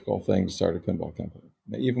very difficult thing to start a pinball company,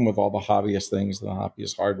 even with all the hobbyist things, the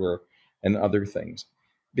hobbyist hardware, and other things,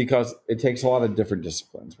 because it takes a lot of different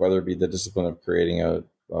disciplines, whether it be the discipline of creating a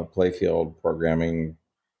playfield, programming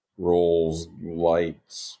rules,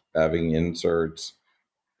 lights, having inserts,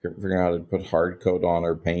 figuring out how to put hard coat on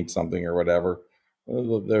or paint something or whatever.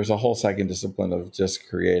 There's a whole second discipline of just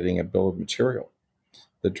creating a bill of material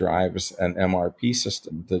that drives an MRP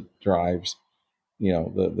system, that drives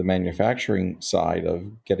the manufacturing side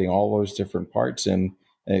of getting all those different parts in,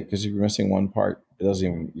 because if you're missing one part, you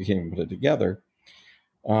can't even put it together.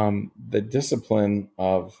 The discipline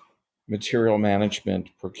of material management,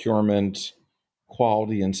 procurement,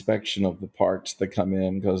 quality inspection of the parts that come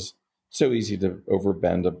in, because it's so easy to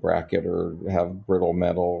overbend a bracket or have brittle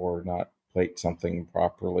metal or not plate something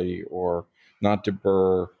properly or not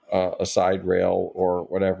deburr a side rail or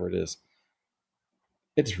whatever it is.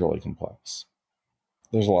 It's really complex.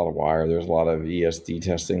 There's a lot of wire, there's a lot of ESD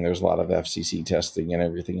testing, there's a lot of FCC testing and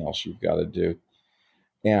everything else you've got to do.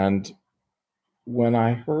 And when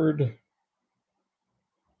I heard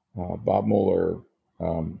Bob Mueller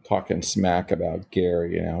talking smack about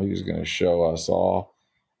Gary, he was going to show us all,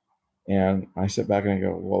 and I sit back and I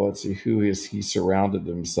go, well, let's see, who is he surrounded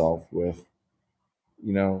himself with?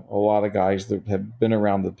 A lot of guys that have been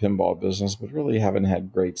around the pinball business but really haven't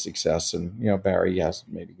had great success. And Barry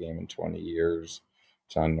hasn't made a game in 20 years.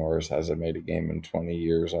 John Norris hasn't made a game in 20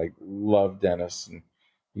 years. I love Dennis, and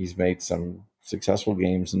he's made some successful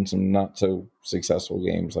games and some not so successful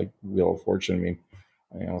games like Wheel of Fortune.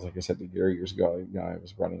 Like I said to Gary years ago, I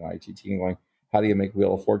was running ITT and going, how do you make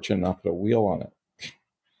Wheel of Fortune and not put a wheel on it?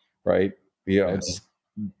 Right? It's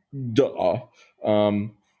duh.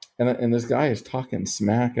 And this guy is talking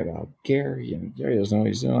smack about Gary, and Gary doesn't know what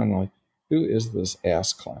he's doing. I'm like, who is this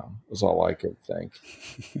ass clown? Is all I could think.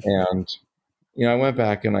 And I went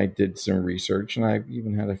back and I did some research, and I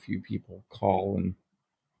even had a few people call and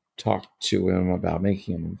talk to him about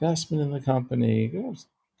making an investment in the company.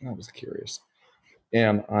 I was curious.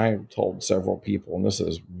 And I told several people, and this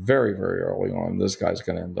is very, very early on, this guy's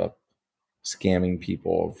going to end up scamming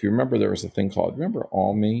people. If you remember, there was a thing called, remember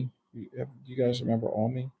Almy? Do you guys remember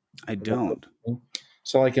Almy? I don't.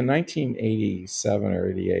 So like in 1987 or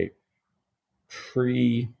 88,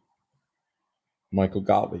 pre Michael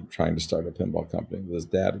Gottlieb trying to start a pinball company with his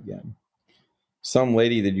dad again, some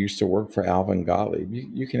lady that used to work for Alvin Gottlieb,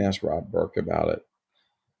 you can ask Rob Burke about it.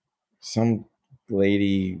 Some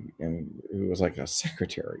lady who was like a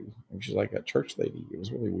secretary, she's like a church lady. It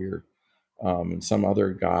was really weird. And some other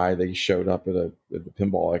guy, they showed up at the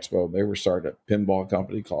pinball expo. They were starting a pinball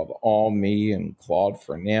company called Almy, and Claude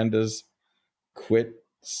Fernandez quit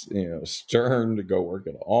Stern to go work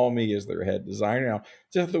at Almy as their head designer. Now,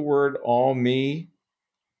 just the word Almy,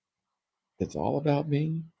 it's all about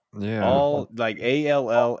me. Yeah. All like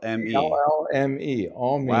ALLME. ALLME,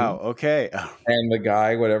 Almy. Wow, okay. And the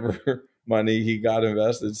guy, whatever money he got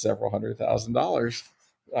invested, several $100,000,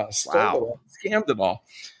 stole it, scammed it all.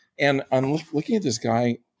 And I'm looking at this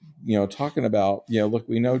guy, talking about, look,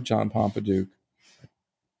 we know John Pompadouk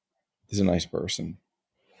is a nice person.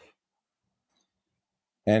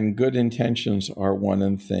 And good intentions are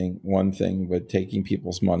one thing, but taking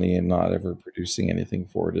people's money and not ever producing anything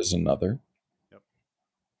for it is another. Yep.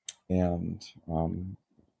 And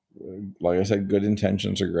like I said, good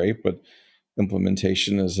intentions are great, but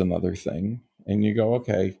implementation is another thing. And you go,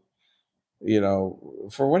 okay,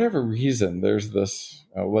 for whatever reason, there's this.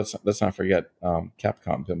 Let's not forget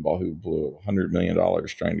Capcom Pinball, who blew $100 million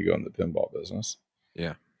trying to go in the pinball business.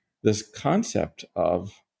 Yeah. This concept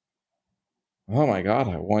of, oh my God,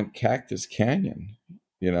 I want Cactus Canyon.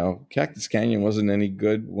 Cactus Canyon wasn't any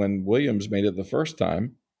good when Williams made it the first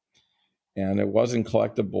time, and it wasn't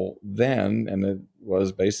collectible then, and it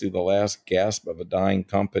was basically the last gasp of a dying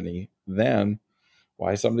company then.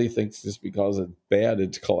 Why somebody thinks just because it's bad,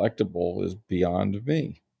 it's collectible is beyond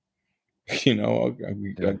me.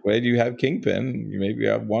 I'm glad you have Kingpin. You maybe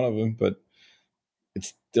have one of them, but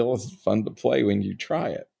it's still fun to play when you try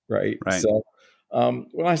it, right? So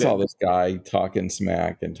when I saw this guy talking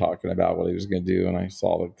smack and talking about what he was going to do, and I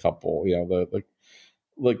saw the couple,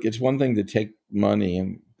 look, it's one thing to take money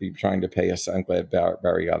and be trying to pay us. I'm glad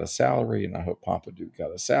Barry got a salary, and I hope Pompadour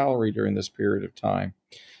got a salary during this period of time.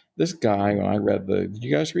 This guy, when I read did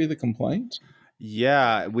you guys read the complaint?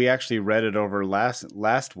 Yeah, we actually read it over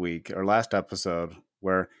last week or last episode,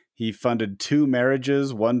 where he funded 2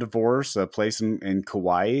 marriages, 1 divorce, a place in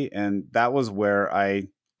Kauai, and that was where I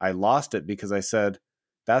lost it, because I said,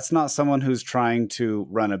 that's not someone who's trying to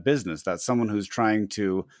run a business. That's someone who's trying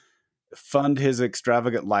to fund his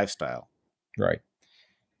extravagant lifestyle. Right.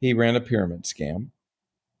 He ran a pyramid scam,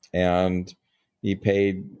 and he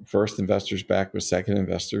paid first investors back with second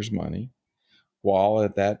investors' money, while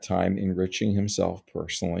at that time enriching himself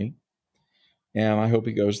personally. And I hope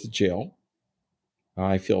he goes to jail.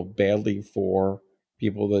 I feel badly for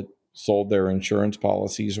people that sold their insurance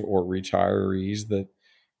policies or retirees that,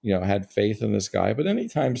 had faith in this guy. But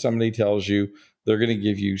anytime somebody tells you they're going to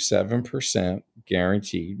give you 7%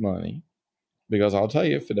 guaranteed money, because I'll tell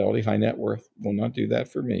you, Fidelity High Net Worth will not do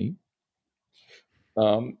that for me,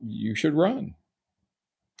 you should run.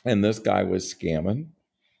 And this guy was scamming.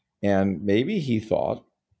 And maybe he thought,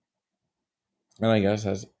 and I guess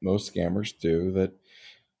as most scammers do, that,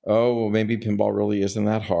 oh, well, maybe pinball really isn't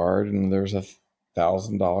that hard, and there's $1,000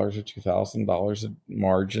 or $2,000 of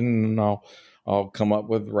margin, and I'll come up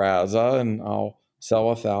with Raza, and I'll sell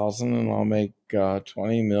 1,000, and I'll make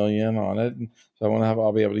 20 million on it. And so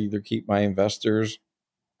I'll be able to either keep my investors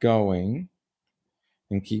going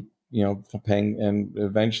and keep paying, and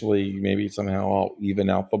eventually maybe somehow I'll even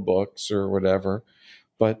out the books or whatever.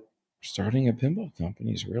 But starting a pinball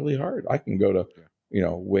company is really hard. I can go to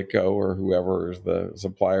Wicco or whoever is the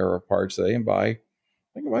supplier of parts today and I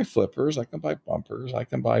can buy flippers, I can buy bumpers, I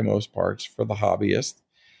can buy most parts for the hobbyist.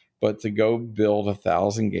 But to go build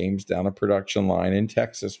 1,000 games down a production line in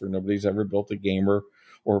Texas where nobody's ever built a gamer,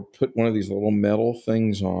 or put one of these little metal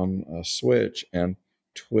things on a switch and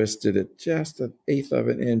twisted it just 1/8 of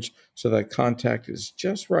an inch so that contact is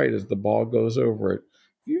just right as the ball goes over it.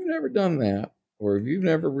 If you've never done that, or if you've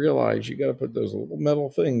never realized you got to put those little metal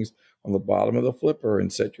things on the bottom of the flipper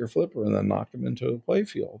and set your flipper and then knock them into the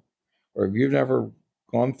playfield, or if you've never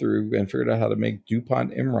gone through and figured out how to make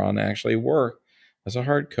DuPont Imron actually work as a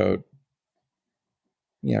hard coat,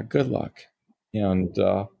 good luck. And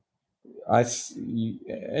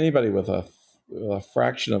anybody with a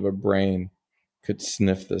fraction of a brain could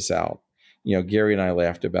sniff this out. Gary and I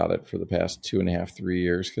laughed about it for the past 2.5, 3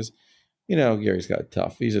 years because, Gary's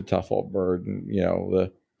he's a tough old bird, and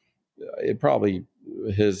it probably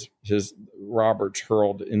his Robert's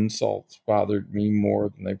hurled insults bothered me more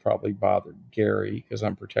than they probably bothered Gary, because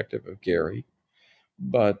I'm protective of Gary.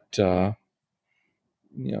 But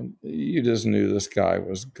you just knew this guy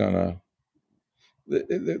was gonna.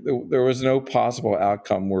 There was no possible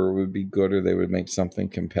outcome where it would be good or they would make something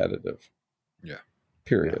competitive. Yeah.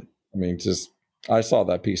 Period. Yeah. I mean, I saw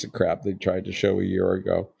that piece of crap they tried to show a year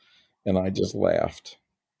ago, and I just laughed.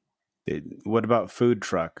 What about food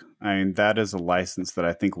truck? I mean, that is a license that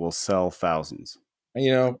I think will sell thousands.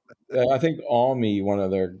 I think Almy, one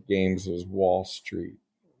of their games was Wall Street,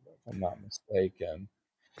 if I'm not mistaken.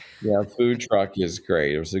 Yeah, food truck is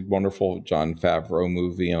great. It was a wonderful Jon Favreau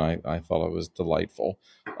movie, and I thought it was delightful.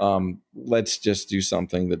 Let's just do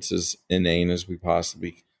something that's as inane as we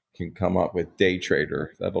possibly can come up with. Day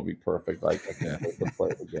Trader, that'll be perfect. I can play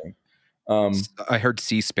the game. I heard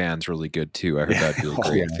C-SPAN's really good too. I heard that'd be a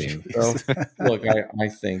great theme. So, look, I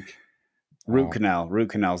think Root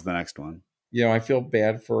Canal's the next one. I feel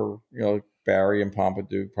bad for Barry and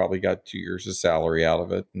Pompadour probably got 2 years of salary out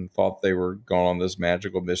of it and thought they were going on this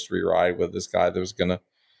magical mystery ride with this guy that was going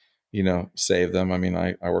to, save them. I mean,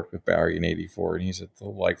 I worked with Barry in '84, and he's a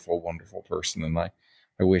delightful, wonderful person. And I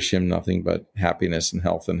I wish him nothing but happiness and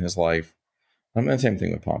health in his life. And the same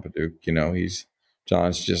thing with Pompadour.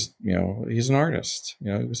 John's just, he's an artist. He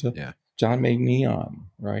was John made neon,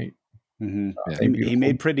 right? Mm-hmm. He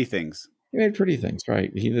made pretty things. He made pretty things,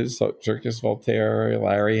 right? He did Circus Voltaire.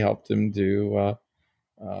 Larry helped him do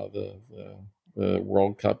the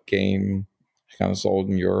World Cup game, kind of sold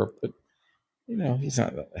in Europe. But he's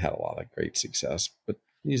not had a lot of great success. But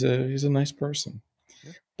he's a nice person.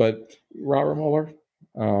 Yeah. But Robert Mueller,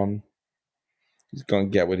 he's going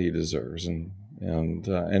to get what he deserves, and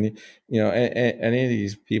any of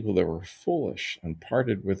these people that were foolish and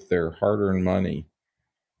parted with their hard-earned money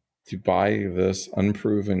to buy this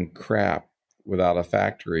unproven crap without a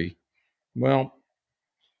factory, well,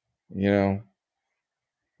 you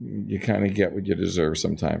kind of get what you deserve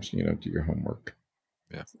sometimes. You don't do your homework.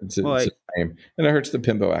 Yeah, it's a shame, and it hurts the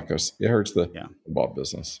pinball ecos. It hurts the pinball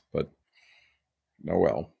business. But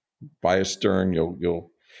buy a Stern,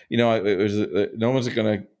 you'll. No one's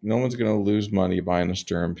gonna lose money buying a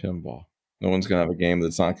Stern pinball. No one's gonna have a game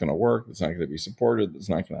that's not gonna work, that's not gonna be supported, that's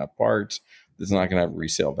not gonna have parts, that's not gonna have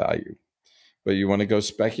resale value. But you want to go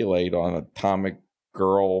speculate on Atomic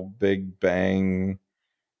Girl, Big Bang,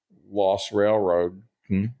 Lost Railroad?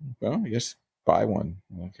 Well, I guess buy one.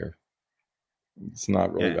 I don't care. It's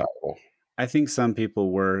not really valuable. I think some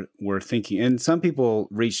people were thinking, and some people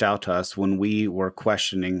reached out to us when we were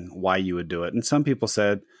questioning why you would do it. And some people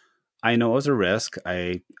said, I know it was a risk.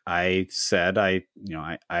 I said I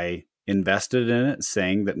invested in it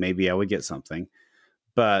saying that maybe I would get something.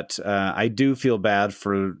 But I do feel bad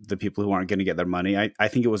for the people who aren't going to get their money. I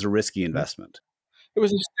think it was a risky investment. It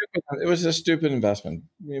was a stupid investment.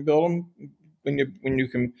 You build them when you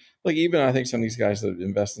can, like, even I think some of these guys that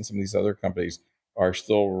invest in some of these other companies are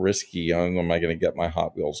still risky. Am I going to get my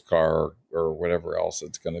Hot Wheels car or whatever else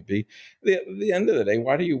it's going to be? At the end of the day,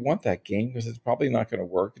 why do you want that game? Because it's probably not going to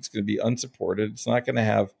work. It's going to be unsupported. It's not going to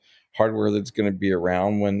have hardware that's going to be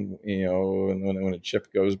around when a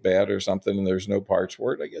chip goes bad or something and there's no parts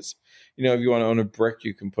for it. I guess, if you want to own a brick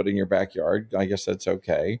you can put in your backyard, I guess that's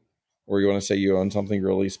okay. Or you want to say you own something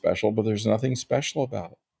really special, but there's nothing special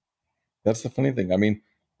about it. That's the funny thing. I mean,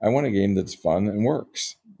 I want a game that's fun and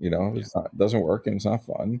works. It doesn't work and it's not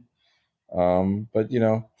fun. But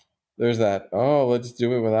there's that, let's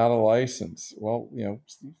do it without a license. Well,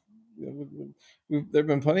 there've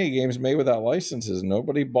been plenty of games made without licenses.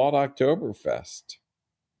 Nobody bought Oktoberfest,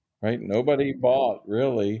 right? Nobody bought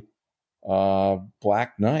really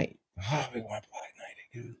Black Knight. Oh, we want Black Knight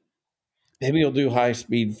again. Maybe you'll do High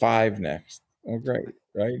Speed 5 next. Oh, great,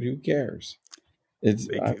 right? Who cares?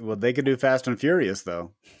 They could do Fast and Furious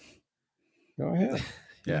though. Go ahead.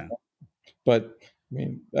 Yeah. But I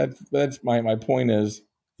mean, that's my point is,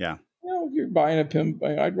 if you're buying a pimp,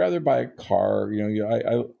 I'd rather buy a car.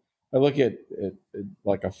 I look at it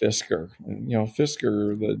like a Fisker, and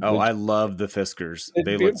Fisker. I love the Fiskers. They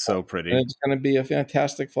beautiful. Look so pretty. And it's going to be a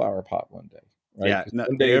fantastic flower pot one day. Right?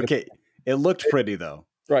 Yeah. Okay. It looked pretty though.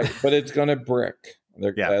 Right, but it's going to brick.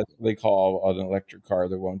 That's what they call an electric car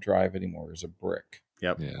that won't drive anymore is a brick.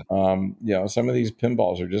 Yep. Yeah. Some of these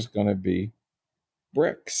pinballs are just going to be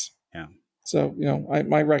bricks. Yeah. So,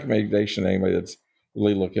 my recommendation to anybody that's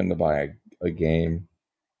really looking to buy a game,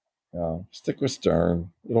 stick with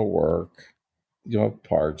Stern. It'll work. You'll have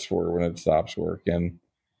parts for it when it stops working.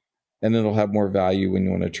 And it'll have more value when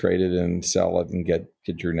you want to trade it and sell it and get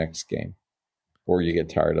your next game. Or you get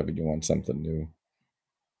tired of it, you want something new.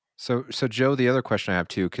 So Joe, the other question I have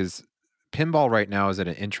too, because pinball right now is at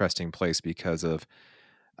an interesting place because of,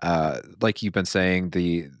 like you've been saying,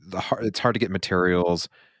 it's hard to get materials,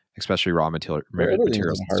 especially raw materials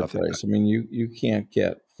and stuff like that. I mean, you can't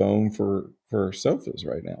get foam for sofas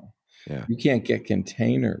right now. Yeah, you can't get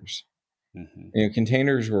containers. Mm-hmm.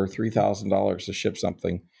 Containers were $3,000 to ship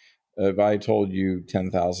something. If I told you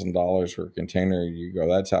 $10,000 for a container, you go,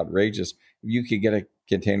 that's outrageous. If you could get a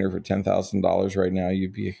container for $10,000 right now,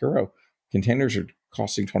 you'd be a hero. Containers are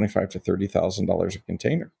costing $25,000 to $30,000 a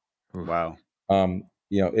container. Wow.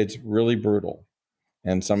 It's really brutal.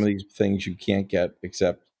 And some of these things you can't get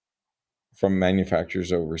except from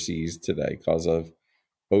manufacturers overseas today because of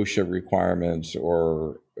OSHA requirements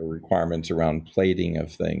or requirements around plating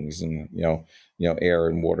of things and, air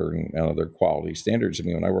and water and other quality standards. I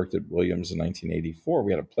mean, when I worked at Williams in 1984,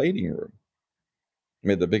 we had a plating room. I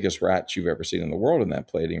mean, the biggest rats you've ever seen in the world in that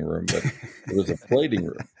plating room, but it was a plating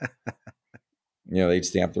room. They'd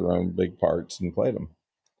stamp their own big parts and plate them.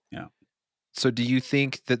 Yeah. So do you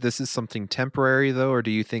think that this is something temporary though, or do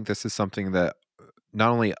you think this is something that not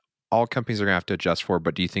only all companies are going to have to adjust for,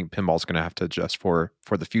 but do you think pinball is going to have to adjust for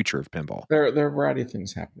the future of pinball? There are a variety of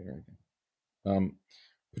things happening right now.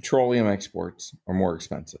 petroleum exports are more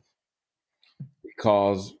expensive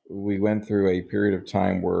because we went through a period of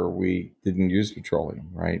time where we didn't use petroleum,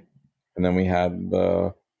 right? And then we had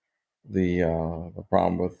the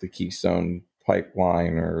problem with the Keystone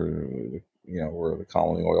pipeline, or where the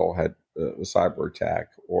Colony Oil had the cyber attack,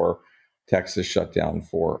 or Texas shut down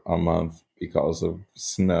for a month because of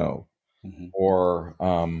snow, or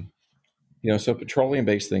so petroleum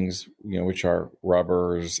based things, which are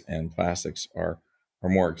rubbers and plastics, are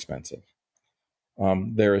more expensive.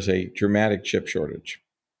 There is a dramatic chip shortage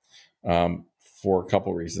for a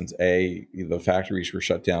couple of reasons. A, the factories were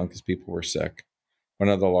shut down because people were sick. One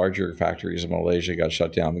of the larger factories in Malaysia got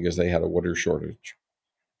shut down because they had a water shortage.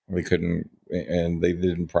 They couldn't, and they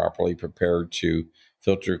didn't properly prepare to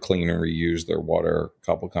filter, clean, and reuse their water.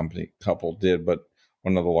 Couple did, but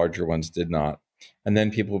one of the larger ones did not. And then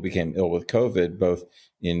people became ill with COVID, both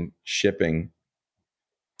in shipping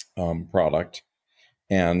product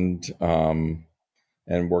and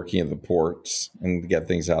working at the ports and get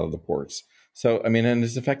things out of the ports. So, I mean, and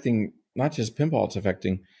it's affecting not just pinball, it's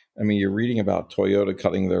affecting, you're reading about Toyota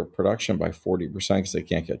cutting their production by 40% because they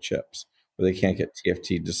can't get chips, or they can't get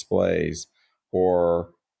TFT displays, or,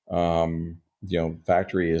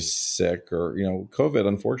 factory is sick, or, COVID,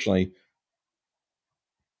 unfortunately,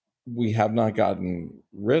 we have not gotten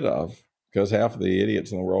rid of because half of the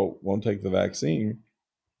idiots in the world won't take the vaccine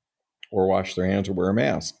or wash their hands or wear a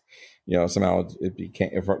mask. Somehow it became,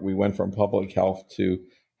 if we went from public health to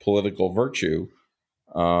political virtue.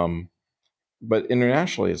 But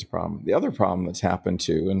internationally, it's a problem. The other problem that's happened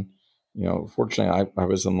too, and fortunately, I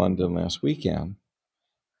was in London last weekend,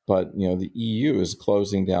 but the EU is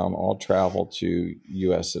closing down all travel to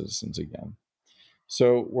U.S. citizens again.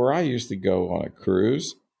 So where I used to go on a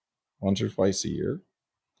cruise once or twice a year,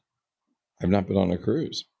 I've not been on a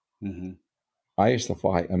cruise. Mm-hmm. I used to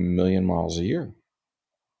fly 1 million miles a year.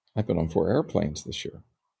 I've been on 4 airplanes this year.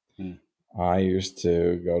 Mm. I used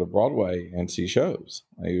to go to Broadway and see shows.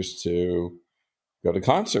 I used to go to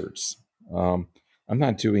concerts. I'm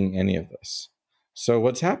not doing any of this. So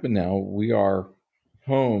what's happened now, we are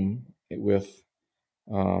home with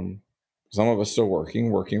some of us still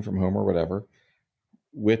working from home or whatever,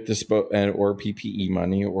 with or PPE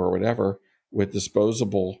money or whatever, with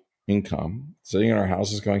disposable income, sitting in our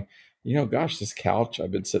houses going, gosh, this couch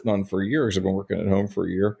I've been sitting on for years. I've been working at home for a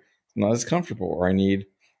year. It's not as comfortable.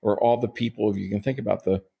 Or all the people, if you can think about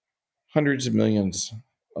the hundreds of millions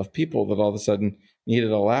of people that all of a sudden needed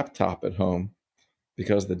a laptop at home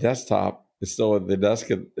because the desktop is still at the desk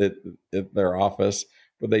at their office,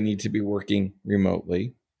 but they need to be working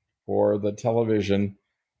remotely, or the television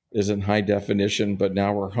is in high definition, but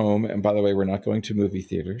now we're home. And by the way, we're not going to movie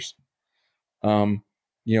theaters.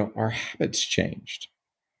 Our habits changed.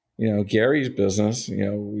 Gary's business,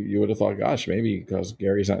 you would have thought, gosh, maybe because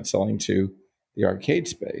Gary's not selling to the arcade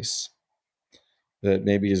space, that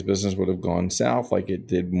maybe his business would have gone south like it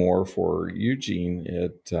did more for Eugene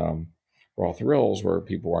at Raw Thrills, where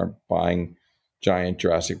people aren't buying giant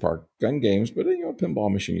Jurassic Park gun games, but a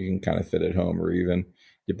pinball machine you can kind of fit at home, or even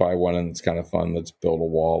you buy one and it's kind of fun. Let's build a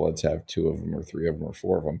wall. Let's have 2 of them or 3 of them or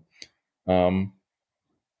 4 of them.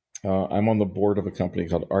 I'm on the board of a company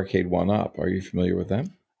called Arcade One Up. Are you familiar with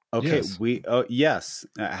them? Okay, yes. Yes.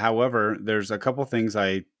 However, there's a couple things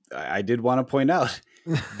I did want to point out.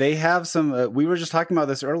 They have some. We were just talking about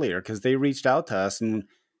this earlier because they reached out to us and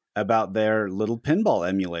about their little pinball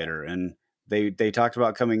emulator, and they talked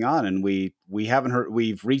about coming on, and we haven't heard.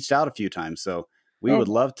 We've reached out a few times, so we would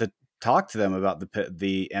love to talk to them about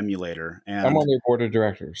the emulator. And I'm on their board of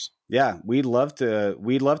directors. Yeah, we'd love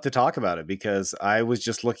to talk about it, because I was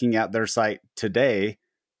just looking at their site today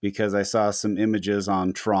because I saw some images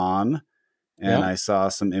on Tron, and I saw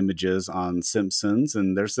some images on Simpsons,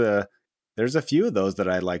 and there's a few of those that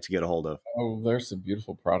I'd like to get a hold of. Oh, there's a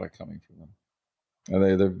beautiful product coming from them.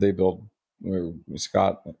 And they build,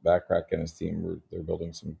 Scott Backrack and his team, they're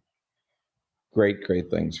building some great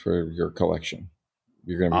things for your collection.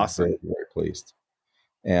 You're going to be awesome. Very, very pleased.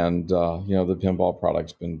 And the pinball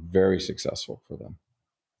product's been very successly for them.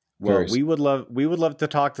 Well, we would love to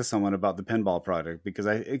talk to someone about the pinball product, because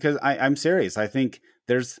I'm serious. I think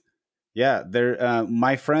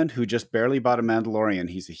my friend who just barely bought a Mandalorian,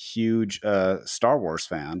 he's a huge Star Wars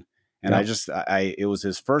fan, and it was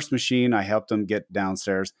his first machine. I helped him get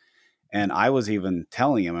downstairs, and I was even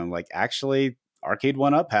telling him, I'm like, actually, Arcade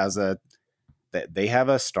One Up they have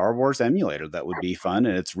a Star Wars emulator that would be fun,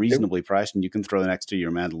 and it's reasonably priced, and you can throw it next to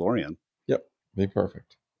your Mandalorian. Yep, be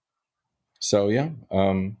perfect. So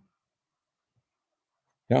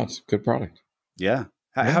it's a good product. Yeah.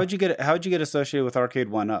 How'd you get associated with Arcade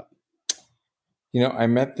One Up? I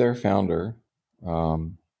met their founder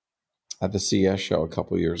at the CES show a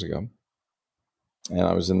couple of years ago, and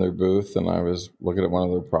I was in their booth and I was looking at one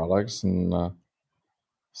of their products, and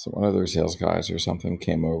so one of their sales guys or something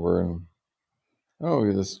came over and, oh,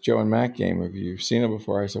 this Joe and Mac game. Have you seen it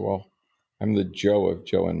before? I said, well, I'm the Joe of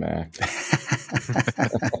Joe and Mac.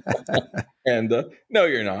 And no,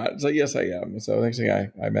 you're not. So yes, I am. So the next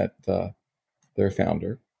thing I met their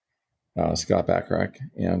founder, Scott Bacharach,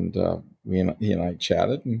 and he and I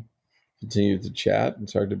chatted and continued to chat and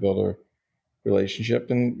started to build a relationship.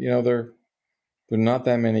 And there are not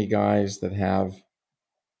that many guys that have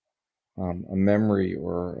a memory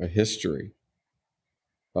or a history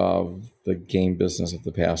of the game business of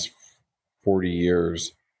the past 40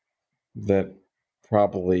 years that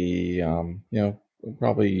probably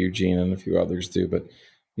probably Eugene and a few others do, but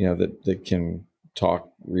that can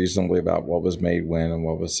talk reasonably about what was made when and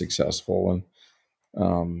what was successful.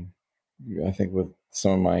 And I think with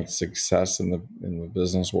some of my success in the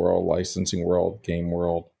business world, licensing world, game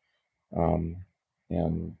world,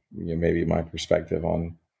 and maybe my perspective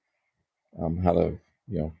on how to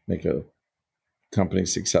make a company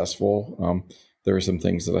successful, there were some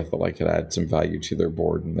things that I felt like could add some value to their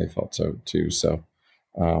board, and they felt so too. So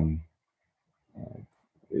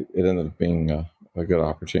it ended up being a good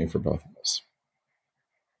opportunity for both of us.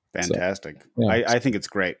 Fantastic. So, yeah. I think it's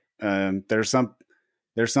great. There's some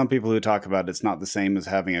people who talk about it's not the same as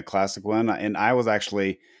having a classic one, and I was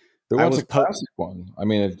actually a classic one. I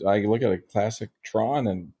mean, I look at a classic Tron,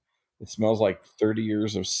 and it smells like 30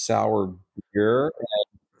 years of sour beer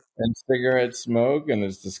and cigarette smoke, and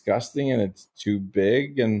it's disgusting, and it's too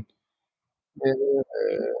big, and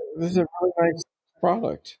this is a really nice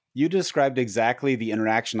product. You described exactly the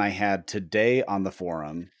interaction I had today on the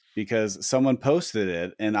forum, because someone posted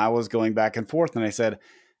it and I was going back and forth, and I said,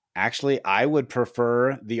 actually, I would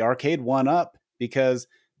prefer the arcade 1-up because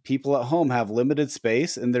people at home have limited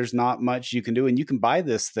space and there's not much you can do. And you can buy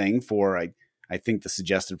this thing for, I think the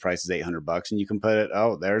suggested price is $800, and you can put it,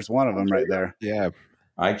 there's one of them right there. Yeah.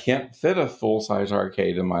 I can't fit a full-size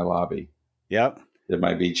arcade in my lobby. Yep. At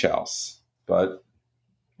my beach house. But,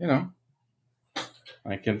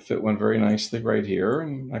 I can fit one very nicely right here,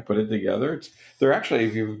 and I put it together. They're actually,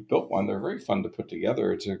 if you've built one, they're very fun to put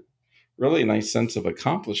together. It's a really nice sense of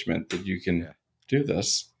accomplishment that you can do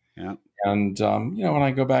this. Yeah. And, when I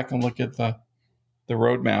go back and look at the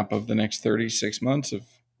roadmap of the next 36 months of,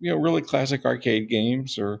 really classic arcade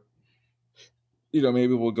games, or,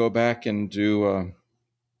 maybe we'll go back and do,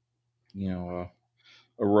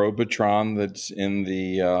 a Robotron that's in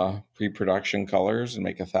the pre-production colors and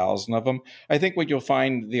make 1,000 of them. I think what you'll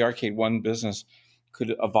find, the Arcade One business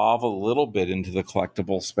could evolve a little bit into the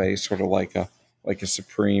collectible space, sort of like a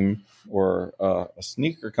Supreme or a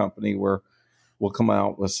sneaker company, where we'll come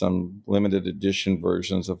out with some limited edition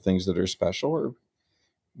versions of things that are special, or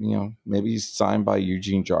maybe signed by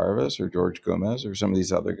Eugene Jarvis or George Gomez or some of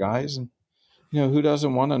these other guys. And who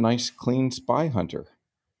doesn't want a nice, clean Spy Hunter?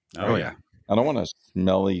 Oh, yeah. I don't want a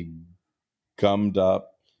smelly, gummed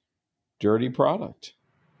up, dirty product.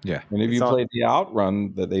 Yeah. And if you played the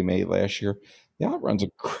Outrun that they made last year, the Outrun's a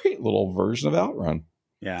great little version of Outrun.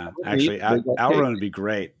 Yeah, actually, Outrun would be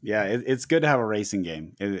great. Yeah, it's good to have a racing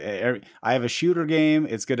game. I have a shooter game.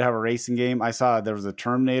 It's good to have a racing game. I saw there was a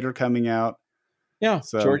Terminator coming out. Yeah,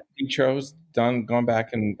 so George Petro's gone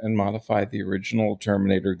back and modified the original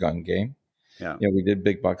Terminator gun game. Yeah, we did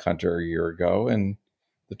Big Buck Hunter a year ago, and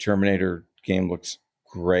the Terminator game looks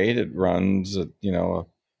great. It runs at a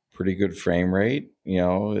pretty good frame rate.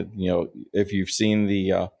 If you've seen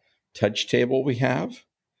the touch table we have,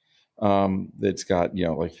 that's got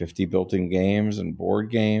like 50 built-in games and board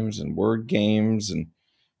games and word games, and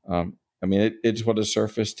it's what a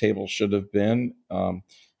Surface table should have been.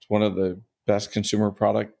 It's one of the best consumer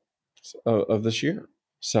products of this year.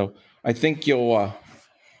 So I think you'll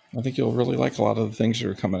really like a lot of the things that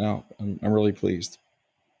are coming out. I'm really pleased.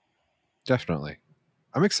 Definitely.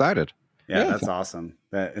 I'm excited. Yeah, that's awesome.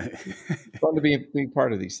 Fun to be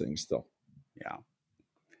part of these things still. Yeah.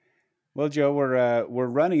 Well, Joe, we're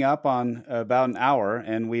running up on about an hour,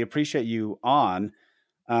 and we appreciate you on.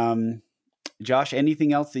 Josh,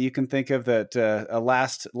 anything else that you can think of that a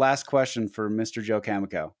last question for Mr. Joe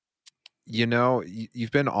Cameco?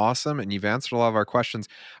 You've been awesome, and you've answered a lot of our questions.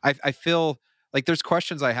 I feel like there's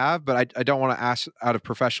questions I have, but I don't want to ask out of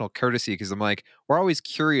professional courtesy, because I'm like, we're always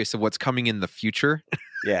curious of what's coming in the future.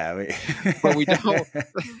 Yeah. But we don't.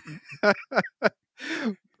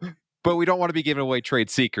 But we don't want to be giving away trade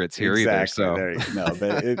secrets here either. So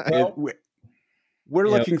we're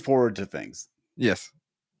looking forward to things. Yes.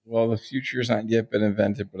 Well, the future's not yet been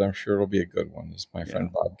invented, but I'm sure it'll be a good one, as my friend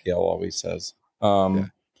Bob Gale always says. I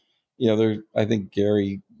think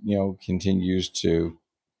Gary continues to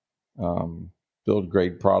build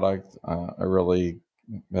great product. I really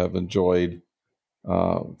have enjoyed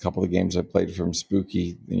a couple of games I played from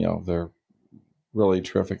Spooky. They're really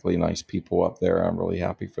terrifically nice people up there. I'm really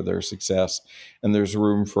happy for their success, and there's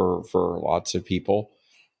room for lots of people.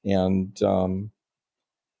 And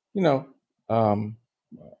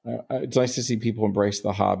it's nice to see people embrace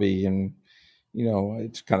the hobby, and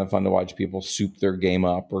it's kind of fun to watch people soup their game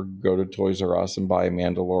up or go to Toys R Us and buy a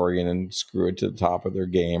Mandalorian and screw it to the top of their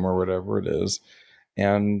game or whatever it is.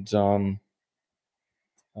 And fun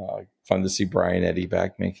to see Brian Eddy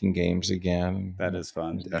back making games again. That is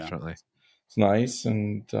fun. Definitely. It's nice.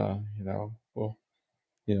 And,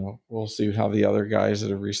 we'll see how the other guys that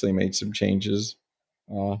have recently made some changes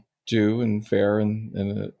do and fare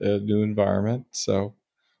in a new environment. So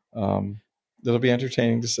it'll be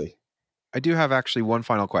entertaining to see. I do have actually one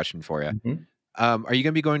final question for you. Mm-hmm. Are you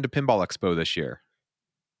going to be going to Pinball Expo this year?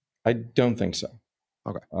 I don't think so.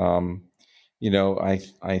 Okay.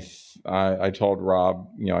 I told Rob,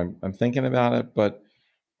 I'm thinking about it, but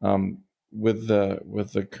with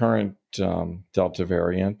the current Delta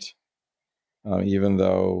variant, even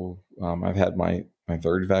though I've had my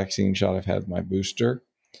third vaccine shot, I've had my booster.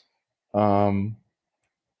 I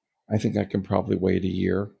think I can probably wait a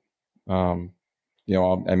year.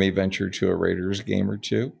 I may venture to a Raiders game or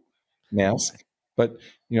two, mask, but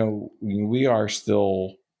we are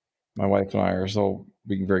still. My wife and I are still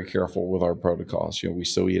being very careful with our protocols. We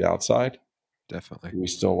still eat outside. Definitely. We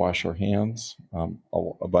still wash our hands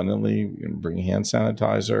abundantly. We bring hand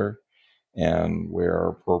sanitizer and wear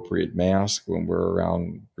appropriate masks when we're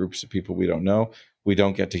around groups of people we don't know. We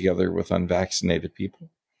don't get together with unvaccinated people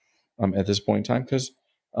at this point in time because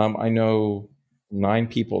I know 9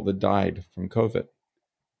 people that died from COVID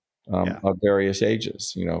of various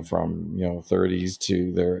ages, from 30s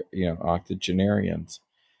to their octogenarians.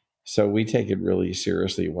 So we take it really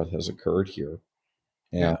seriously what has occurred here.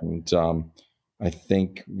 And I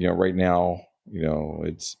think, right now,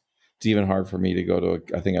 it's even hard for me to go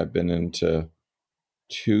to, I think I've been into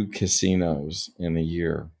 2 casinos in a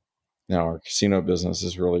year. Now our casino business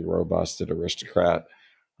is really robust at Aristocrat.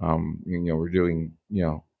 We're doing,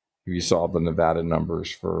 if you saw the Nevada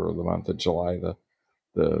numbers for the month of July,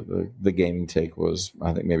 the gaming take was,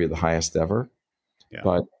 I think, maybe the highest ever. Yeah.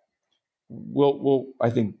 But we'll I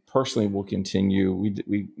think personally we'll continue.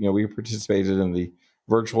 We participated in the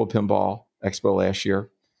virtual pinball expo last year.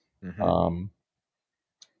 Mm-hmm.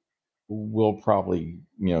 We'll probably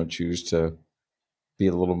choose to be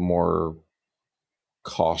a little more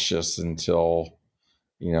cautious until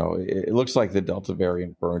it looks like the Delta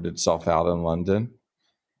variant burned itself out in London,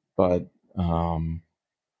 but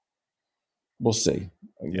we'll see.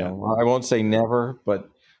 I won't say never, but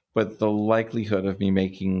the likelihood of me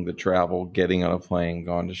making the travel, getting on a plane,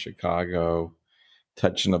 going to Chicago,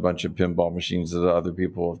 touching a bunch of pinball machines that other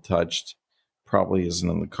people have touched probably isn't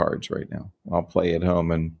in the cards right now. I'll play at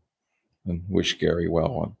home and wish Gary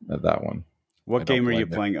well at that one. What game are you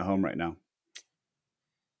playing at home right now?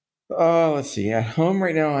 Let's see. At home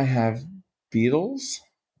right now I have Beatles,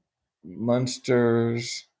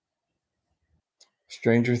 Munsters,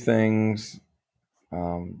 Stranger Things,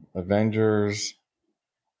 Avengers,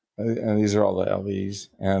 and these are all the LEs,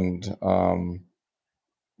 and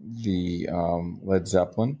the Led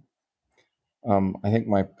Zeppelin. I think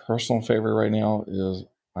my personal favorite right now is,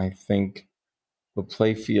 I think, the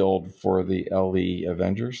playfield for the LE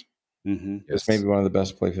Avengers. Mm-hmm. It's maybe one of the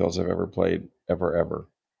best playfields I've ever played, ever.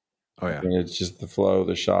 Oh yeah. I mean, it's just the flow,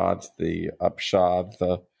 the shots, the upshot,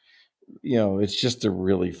 it's just a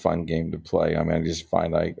really fun game to play. I mean, I just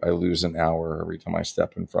find I lose an hour every time I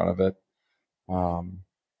step in front of it.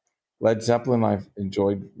 Led Zeppelin I've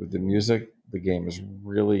enjoyed with the music. The game is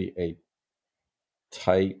really a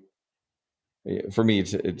tight. For me,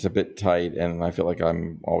 it's a bit tight, and I feel like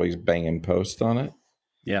I'm always banging post on it.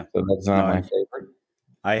 Yeah, so that's not my favorite.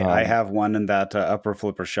 I have one, and that upper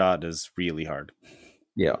flipper shot is really hard.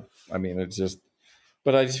 Yeah, I mean, it's just,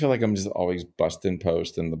 but I just feel like I'm just always busting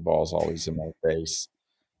post, and the ball's always in my face.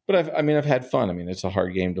 But I've had fun. I mean, it's a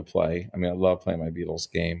hard game to play. I mean, I love playing my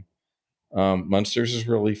Beatles game. Munsters is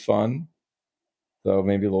really fun, though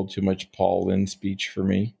maybe a little too much Paul Lynde speech for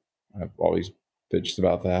me. I've always bitched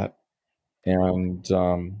about that. And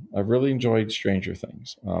I've really enjoyed Stranger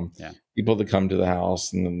Things. People that come to the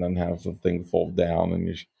house and then have the thing fold down and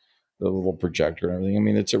the little projector and everything. I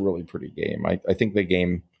mean, it's a really pretty game. I think the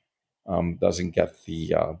game doesn't get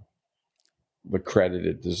the credit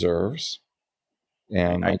it deserves.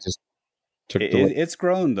 And I just It's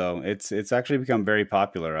grown though. It's actually become very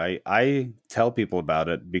popular. I tell people about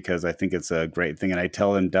it because I think it's a great thing, and I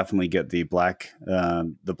tell them definitely get the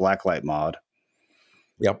Blacklight mod.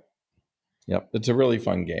 Yep. It's a really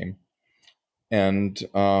fun game, and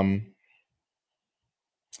then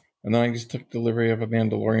I just took delivery of a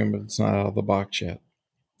Mandalorian, but it's not out of the box yet.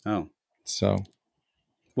 Oh, so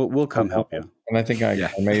we'll come help you. And I think I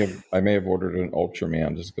may have ordered an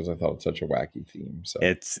Ultraman just because I thought it's such a wacky theme. So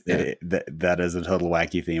that is a total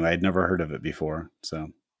wacky theme. I'd never heard of it before.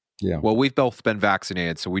 So yeah. Well, we've both been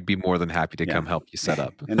vaccinated, so we'd be more than happy to come help you set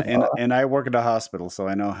up. and I work at a hospital, so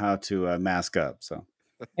I know how to mask up. So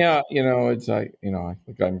yeah, it's I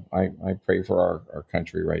think I pray for our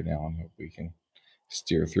country right now and hope we can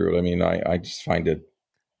steer through it. I mean, I just find it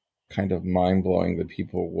kind of mind blowing that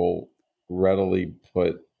people will readily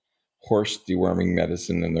put horse deworming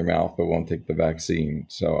medicine in their mouth but won't take the vaccine.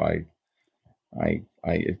 So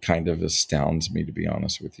it kind of astounds me, to be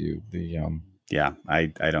honest with you. I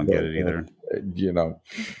don't get it either.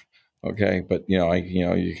 Okay, but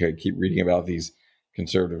you could keep reading about these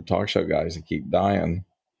conservative talk show guys that keep dying,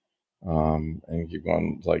 and keep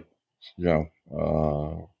going like, what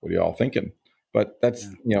are y'all thinking? But that's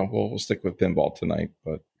we'll stick with pinball tonight.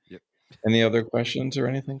 But any other questions or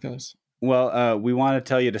anything, guys? Well, we want to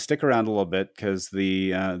tell you to stick around a little bit because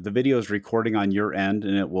the video is recording on your end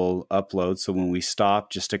and it will upload. So when we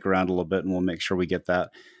stop, just stick around a little bit and we'll make sure we get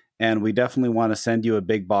that. And we definitely want to send you a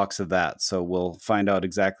big box of that. So we'll find out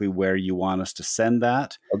exactly where you want us to send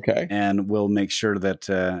that. Okay. And we'll make sure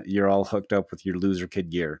that you're all hooked up with your Loser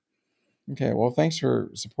Kid gear. Okay. Well, thanks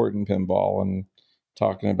for supporting pinball and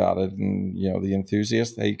talking about it. And, the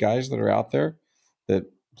enthusiasts, hey, guys that are out there that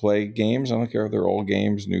play games. I don't care if they're old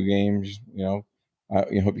games, new games. I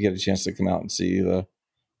hope you get a chance to come out and see the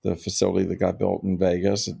facility that got built in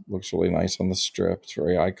Vegas. It looks really nice on the Strip. It's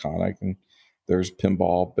very iconic, and there's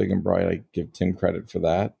pinball big and bright. I give Tim credit for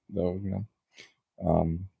that, though.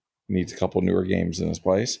 Needs a couple newer games in his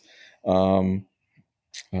place. But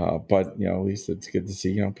at least it's good to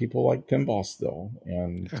see people like pinball still,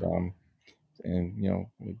 and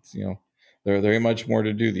it's there's very much more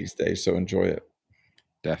to do these days. So enjoy it.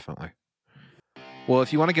 Definitely. Well,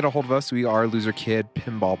 if you want to get a hold of us, we are Loser Kid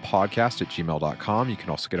Pinball Podcast at gmail.com. You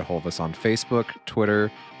can also get a hold of us on Facebook,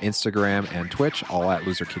 Twitter, Instagram, and Twitch, all at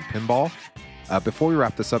Loser Kid Pinball. Before we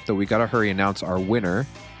wrap this up, though, we got to hurry announce our winner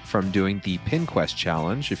from doing the Pin Quest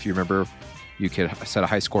Challenge. If you remember, you could set a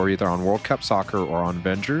high score either on World Cup Soccer or on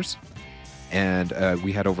Avengers. And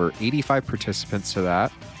we had over 85 participants to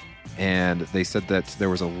that. And they said that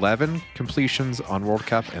there was 11 completions on World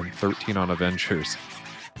Cup and 13 on Avengers.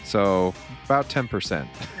 So about 10%.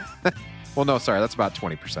 Well, no, sorry, that's about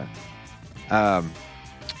 20%.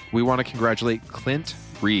 We want to congratulate Clint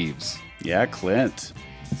Reeves. Yeah, Clint.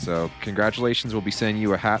 So congratulations. We'll be sending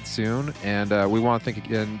you a hat soon. And we want to thank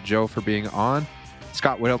again Joe for being on.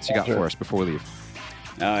 Scott, what else you got for us before we leave?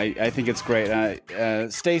 I think it's great.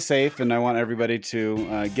 Stay safe, and I want everybody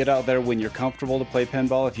to get out there when you're comfortable to play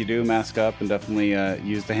pinball. If you do, mask up and definitely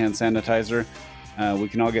use the hand sanitizer. We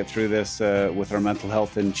can all get through this with our mental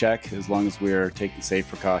health in check as long as we are taking safe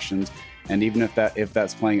precautions. And even if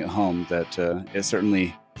that's playing at home, that it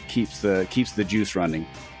certainly keeps the juice running.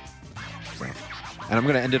 So, and I'm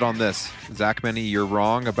going to end it on this. Zach Meny, you're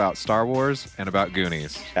wrong about Star Wars and about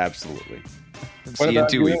Goonies. Absolutely. See you in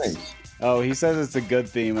 2 weeks. Oh, he says it's a good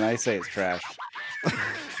theme, and I say it's trash.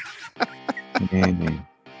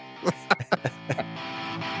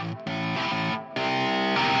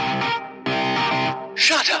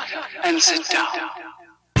 Shut up and sit down.